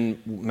 and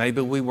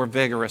maybe we were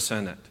vigorous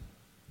in it.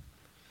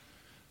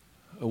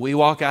 We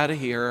walk out of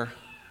here.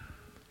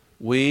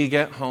 We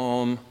get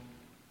home.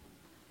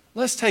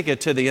 Let's take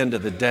it to the end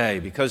of the day,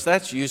 because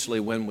that's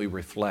usually when we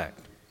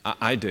reflect.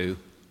 I do.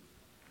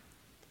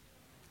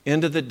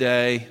 End of the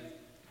day,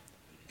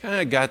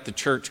 kind of got the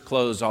church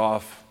clothes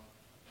off.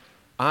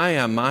 I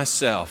am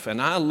myself,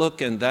 and I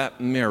look in that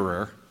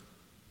mirror.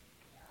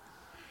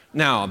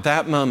 Now,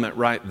 that moment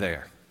right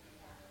there,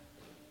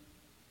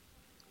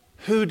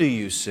 who do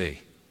you see?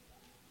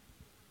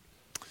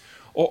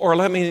 Or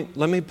let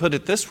me put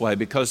it this way,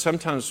 because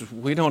sometimes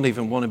we don't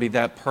even want to be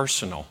that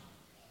personal.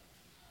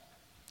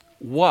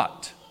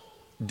 What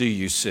do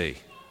you see?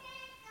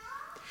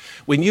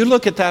 When you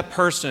look at that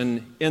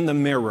person in the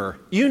mirror,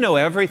 you know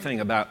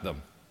everything about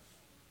them.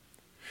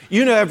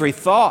 You know every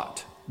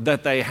thought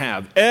that they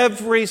have,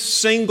 every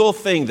single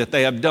thing that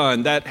they have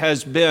done that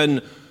has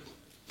been,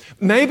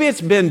 maybe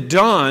it's been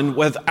done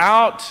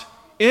without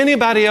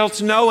anybody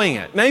else knowing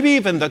it. Maybe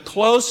even the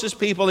closest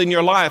people in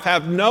your life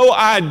have no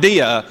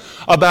idea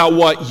about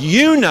what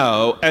you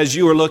know as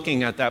you are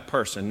looking at that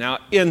person. Now,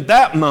 in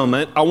that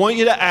moment, I want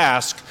you to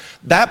ask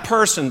that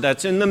person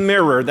that's in the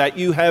mirror that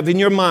you have in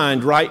your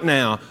mind right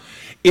now,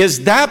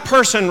 Is that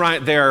person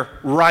right there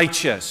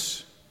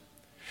righteous?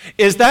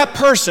 Is that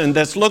person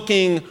that's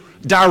looking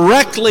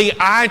directly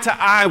eye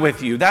to eye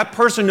with you? That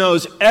person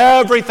knows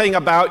everything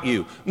about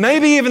you.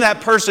 Maybe even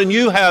that person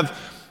you've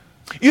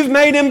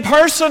made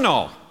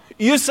impersonal.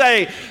 You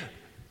say,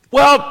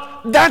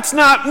 well, that's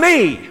not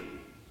me.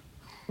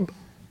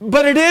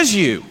 But it is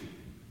you.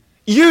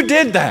 You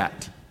did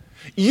that.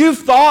 You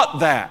thought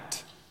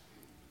that.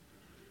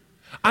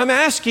 I'm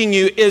asking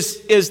you,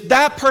 is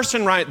that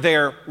person right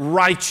there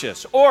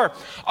righteous? Or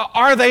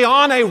are they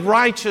on a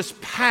righteous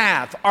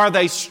path? Are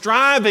they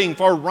striving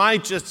for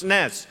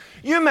righteousness?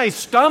 You may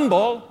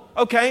stumble,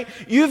 okay?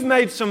 You've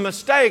made some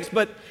mistakes,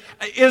 but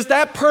is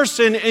that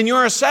person in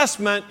your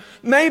assessment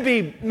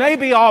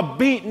maybe all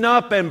beaten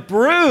up and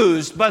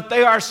bruised, but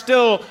they are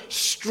still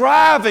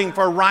striving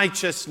for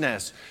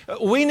righteousness?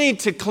 We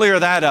need to clear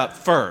that up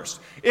first.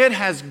 It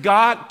has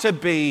got to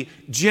be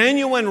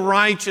genuine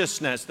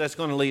righteousness that's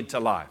going to lead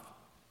to life.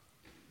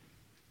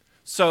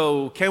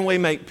 So, can we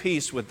make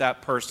peace with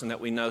that person that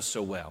we know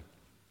so well?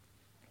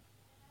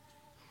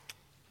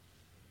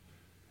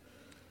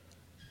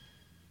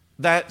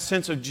 That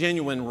sense of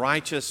genuine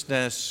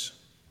righteousness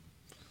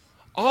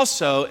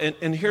also,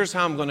 and here's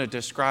how I'm going to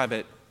describe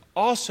it,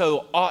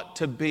 also ought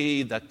to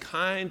be the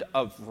kind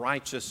of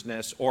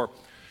righteousness or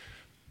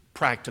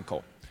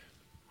practical,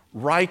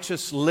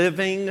 righteous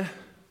living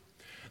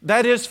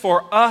that is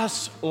for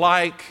us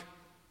like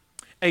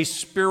a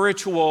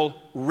spiritual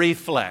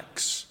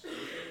reflex.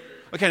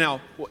 Okay,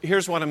 now,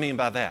 here's what I mean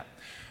by that.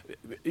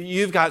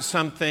 You've got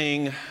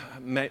something,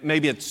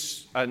 maybe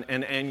it's an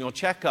annual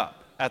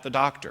checkup at the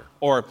doctor,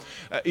 or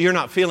you're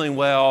not feeling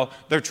well,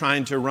 they're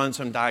trying to run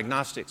some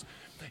diagnostics.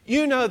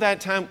 You know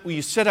that time when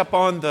you sit up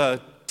on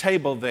the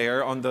table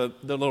there, on the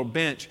little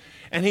bench,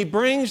 and he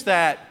brings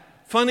that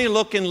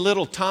funny-looking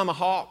little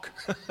tomahawk.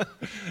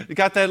 You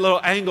got that little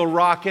angle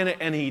rock in it,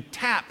 and he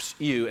taps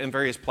you in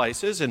various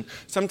places. And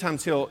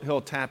sometimes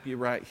he'll tap you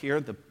right here,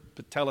 the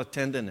patella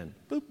tendon, and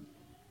boop,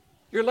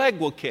 your leg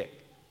will kick.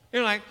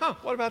 You're like,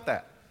 what about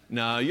that?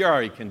 No, you're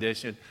already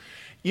conditioned.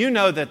 You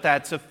know that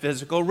that's a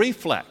physical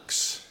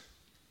reflex.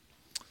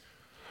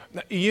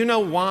 You know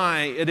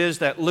why it is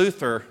that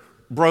Luther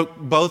broke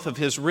both of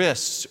his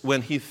wrists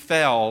when he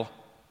fell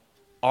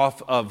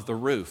off of the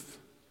roof.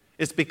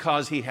 It's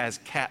because he has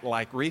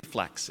cat-like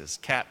reflexes.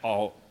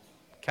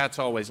 Cats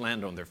always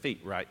land on their feet,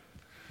 right?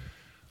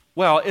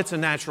 Well, it's a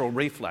natural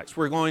reflex.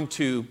 We're going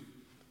to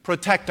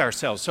protect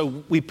ourselves,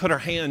 so we put our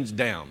hands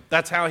down.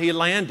 That's how he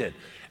landed.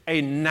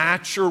 A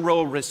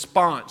natural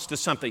response to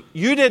something.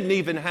 You didn't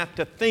even have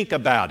to think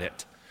about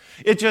it.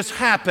 It just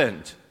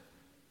happened.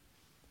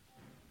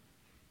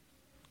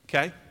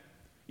 Okay?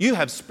 You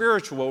have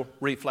spiritual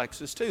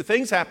reflexes too.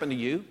 Things happen to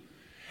you,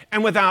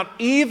 and without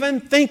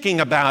even thinking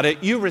about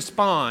it, you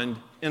respond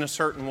in a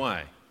certain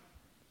way.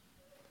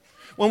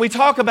 When we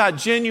talk about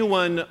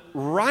genuine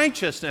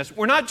righteousness,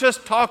 we're not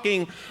just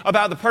talking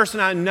about the person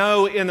I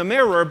know in the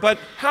mirror, but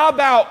how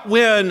about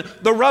when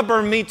the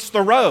rubber meets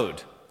the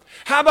road?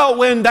 How about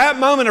when that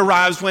moment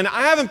arrives when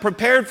I haven't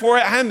prepared for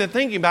it, I haven't been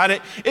thinking about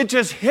it, it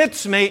just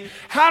hits me?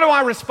 How do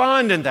I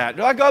respond in that?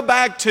 Do I go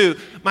back to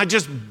my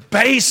just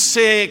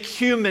basic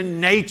human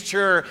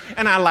nature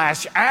and I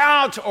lash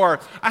out, or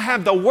I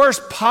have the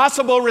worst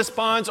possible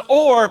response?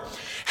 Or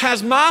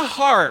has my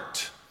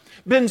heart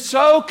been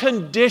so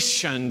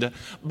conditioned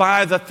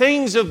by the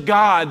things of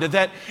God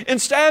that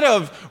instead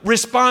of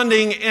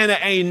responding in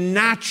a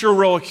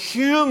natural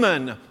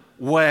human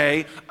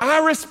way, I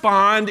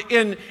respond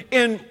in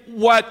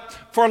what,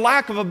 for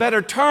lack of a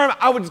better term,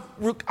 I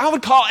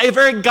would call a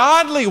very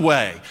godly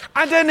way.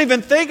 I didn't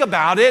even think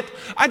about it.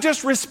 I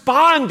just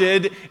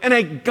responded in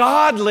a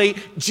godly,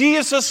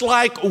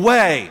 Jesus-like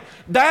way.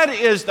 That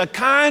is the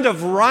kind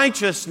of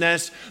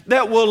righteousness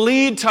that will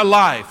lead to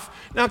life.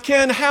 Now,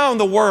 Ken, how in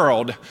the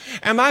world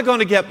am I going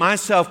to get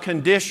myself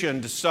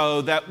conditioned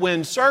so that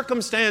when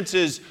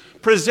circumstances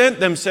present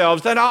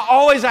themselves, that I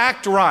always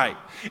act right?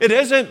 It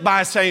isn't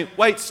by saying,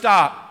 wait,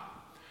 stop.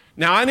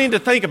 Now, I need to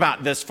think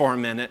about this for a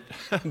minute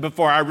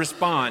before I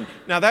respond.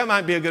 Now, that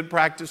might be a good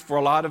practice for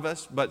a lot of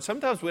us, but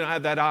sometimes we don't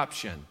have that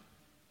option.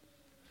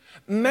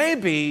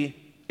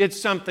 Maybe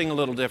it's something a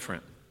little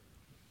different.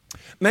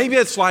 Maybe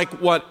it's like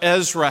what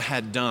Ezra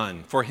had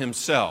done for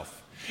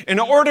himself. In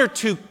order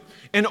to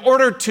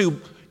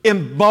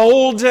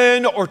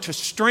embolden or to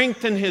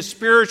strengthen his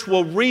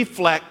spiritual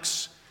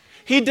reflex,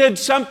 he did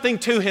something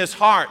to his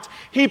heart.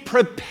 He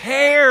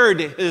prepared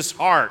his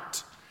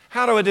heart.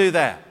 How do I do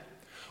that?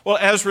 Well,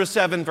 Ezra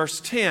 7 verse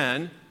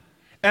 10,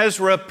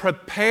 Ezra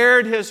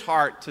prepared his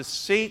heart to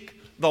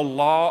seek the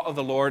law of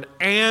the Lord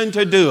and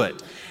to do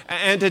it,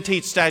 and to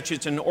teach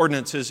statutes and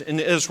ordinances in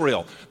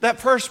Israel. That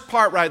first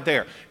part right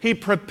there, he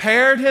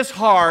prepared his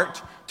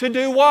heart to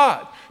do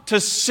what? To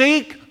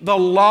seek the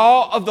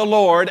law of the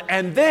Lord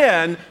and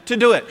then to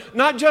do it.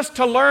 Not just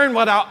to learn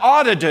what I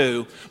ought to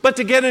do, but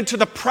to get into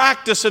the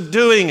practice of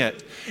doing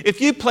it.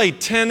 If you play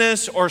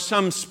tennis or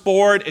some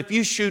sport, if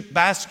you shoot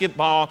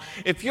basketball,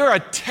 if you're a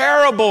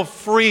terrible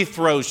free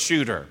throw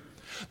shooter,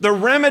 The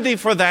remedy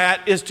for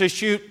that is to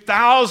shoot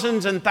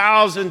thousands and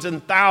thousands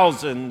and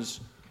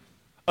thousands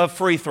of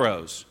free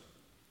throws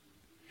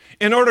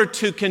in order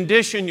to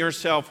condition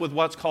yourself with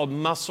what's called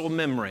muscle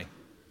memory.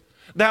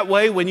 That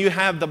way, when you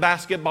have the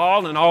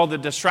basketball and all the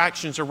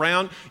distractions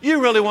around,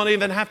 you really won't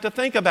even have to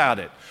think about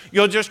it.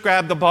 You'll just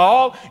grab the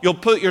ball, you'll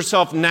put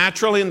yourself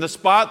naturally in the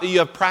spot that you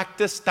have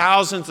practiced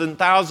thousands and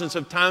thousands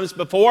of times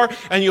before,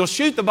 and you'll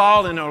shoot the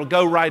ball and it'll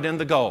go right in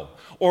the goal.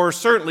 Or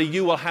certainly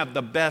you will have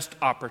the best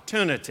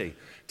opportunity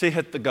to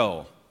hit the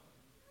goal.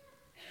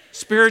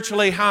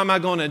 Spiritually, how am I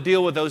going to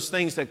deal with those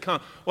things that come?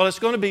 Well, it's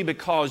going to be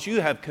because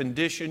you have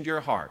conditioned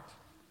your heart.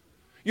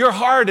 Your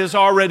heart is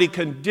already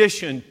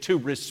conditioned to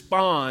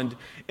respond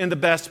in the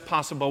best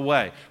possible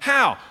way.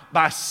 How?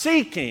 By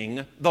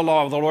seeking the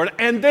law of the Lord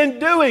and then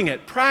doing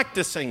it,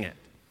 practicing it.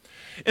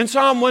 In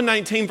Psalm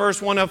 119, verse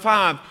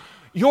 105,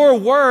 your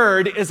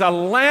word is a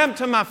lamp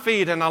to my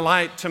feet and a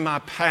light to my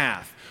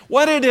path.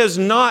 What it is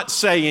not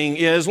saying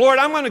is, Lord,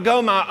 I'm going to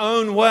go my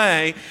own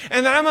way,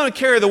 and then I'm going to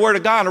carry the Word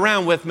of God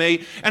around with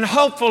me and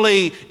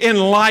hopefully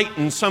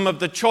enlighten some of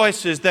the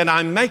choices that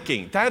I'm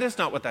making. That is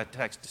not what that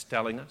text is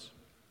telling us.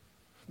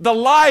 The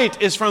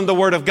light is from the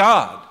Word of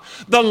God.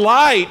 The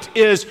light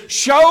is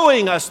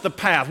showing us the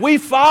path. We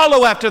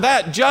follow after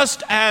that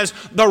just as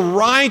the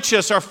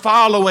righteous are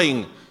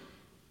following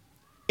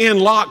in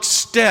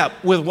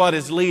lockstep with what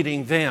is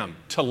leading them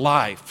to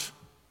life.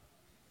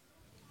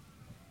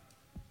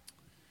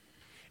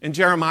 In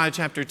Jeremiah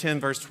chapter 10,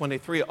 verse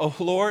 23, O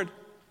Lord,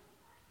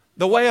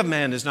 the way of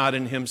man is not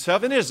in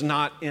himself, and it is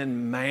not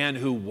in man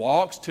who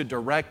walks to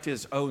direct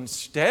his own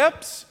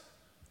steps.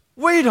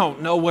 We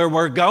don't know where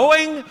we're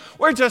going.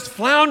 We're just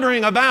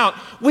floundering about.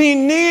 We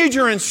need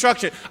your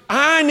instruction.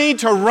 I need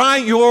to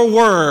write your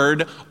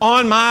word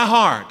on my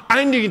heart.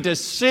 I need to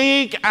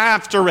seek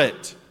after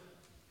it.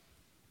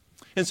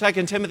 In 2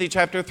 Timothy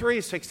chapter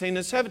 3, 16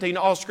 and 17,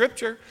 all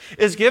Scripture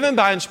is given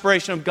by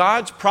inspiration of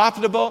God,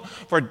 profitable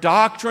for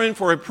doctrine,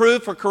 for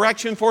reproof, for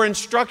correction, for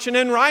instruction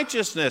in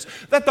righteousness,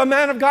 that the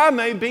man of God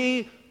may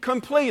be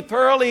complete,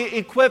 thoroughly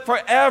equipped for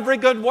every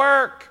good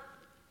work.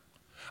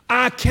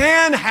 I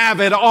can have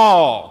it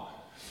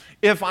all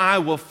if I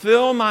will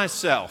fill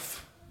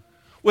myself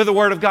with the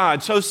Word of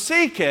God. So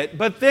seek it,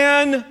 but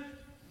then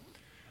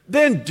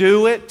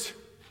do it.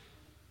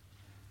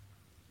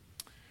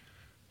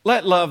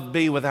 Let love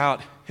be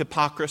without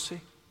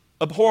hypocrisy.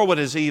 Abhor what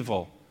is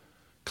evil.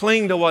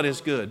 Cling to what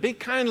is good. Be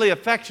kindly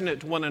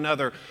affectionate to one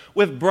another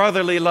with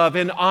brotherly love,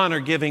 in honor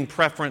giving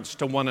preference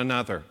to one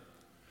another.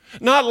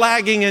 Not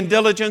lagging in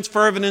diligence,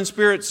 fervent in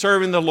spirit,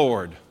 serving the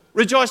Lord.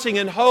 Rejoicing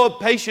in hope,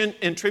 patient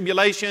in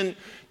tribulation,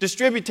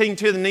 distributing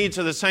to the needs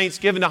of the saints,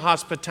 given to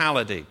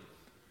hospitality.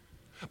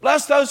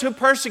 Bless those who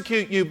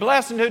persecute you.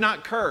 Bless and do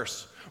not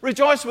curse.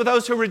 Rejoice with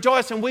those who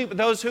rejoice and weep with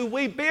those who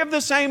weep. Be of the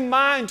same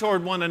mind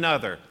toward one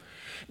another.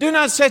 Do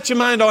not set your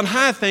mind on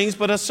high things,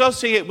 but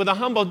associate with the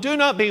humble. Do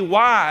not be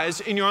wise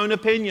in your own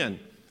opinion.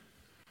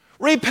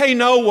 Repay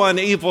no one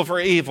evil for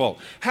evil.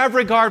 Have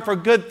regard for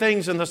good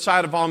things in the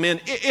sight of all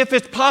men. If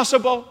it's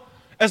possible,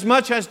 as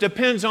much as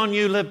depends on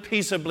you, live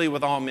peaceably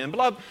with all men.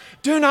 Beloved,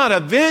 do not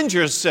avenge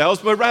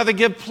yourselves, but rather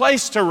give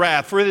place to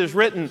wrath. For it is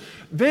written,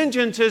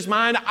 vengeance is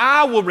mine,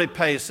 I will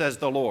repay, says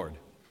the Lord.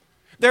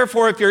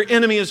 Therefore, if your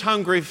enemy is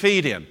hungry,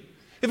 feed him.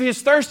 If he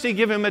is thirsty,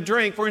 give him a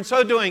drink, for in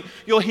so doing,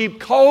 you'll heap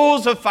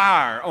coals of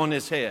fire on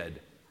his head.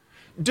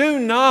 Do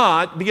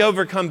not be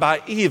overcome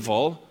by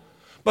evil,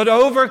 but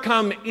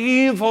overcome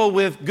evil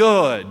with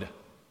good.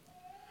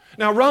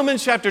 Now,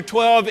 Romans chapter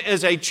 12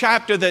 is a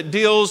chapter that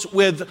deals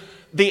with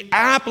the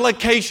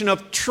application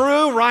of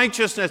true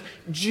righteousness,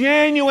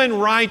 genuine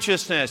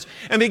righteousness.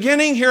 And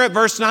beginning here at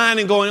verse 9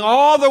 and going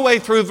all the way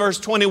through verse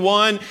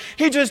 21,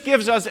 he just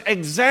gives us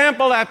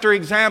example after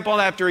example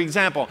after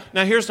example.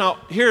 Now,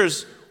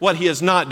 here's what he is not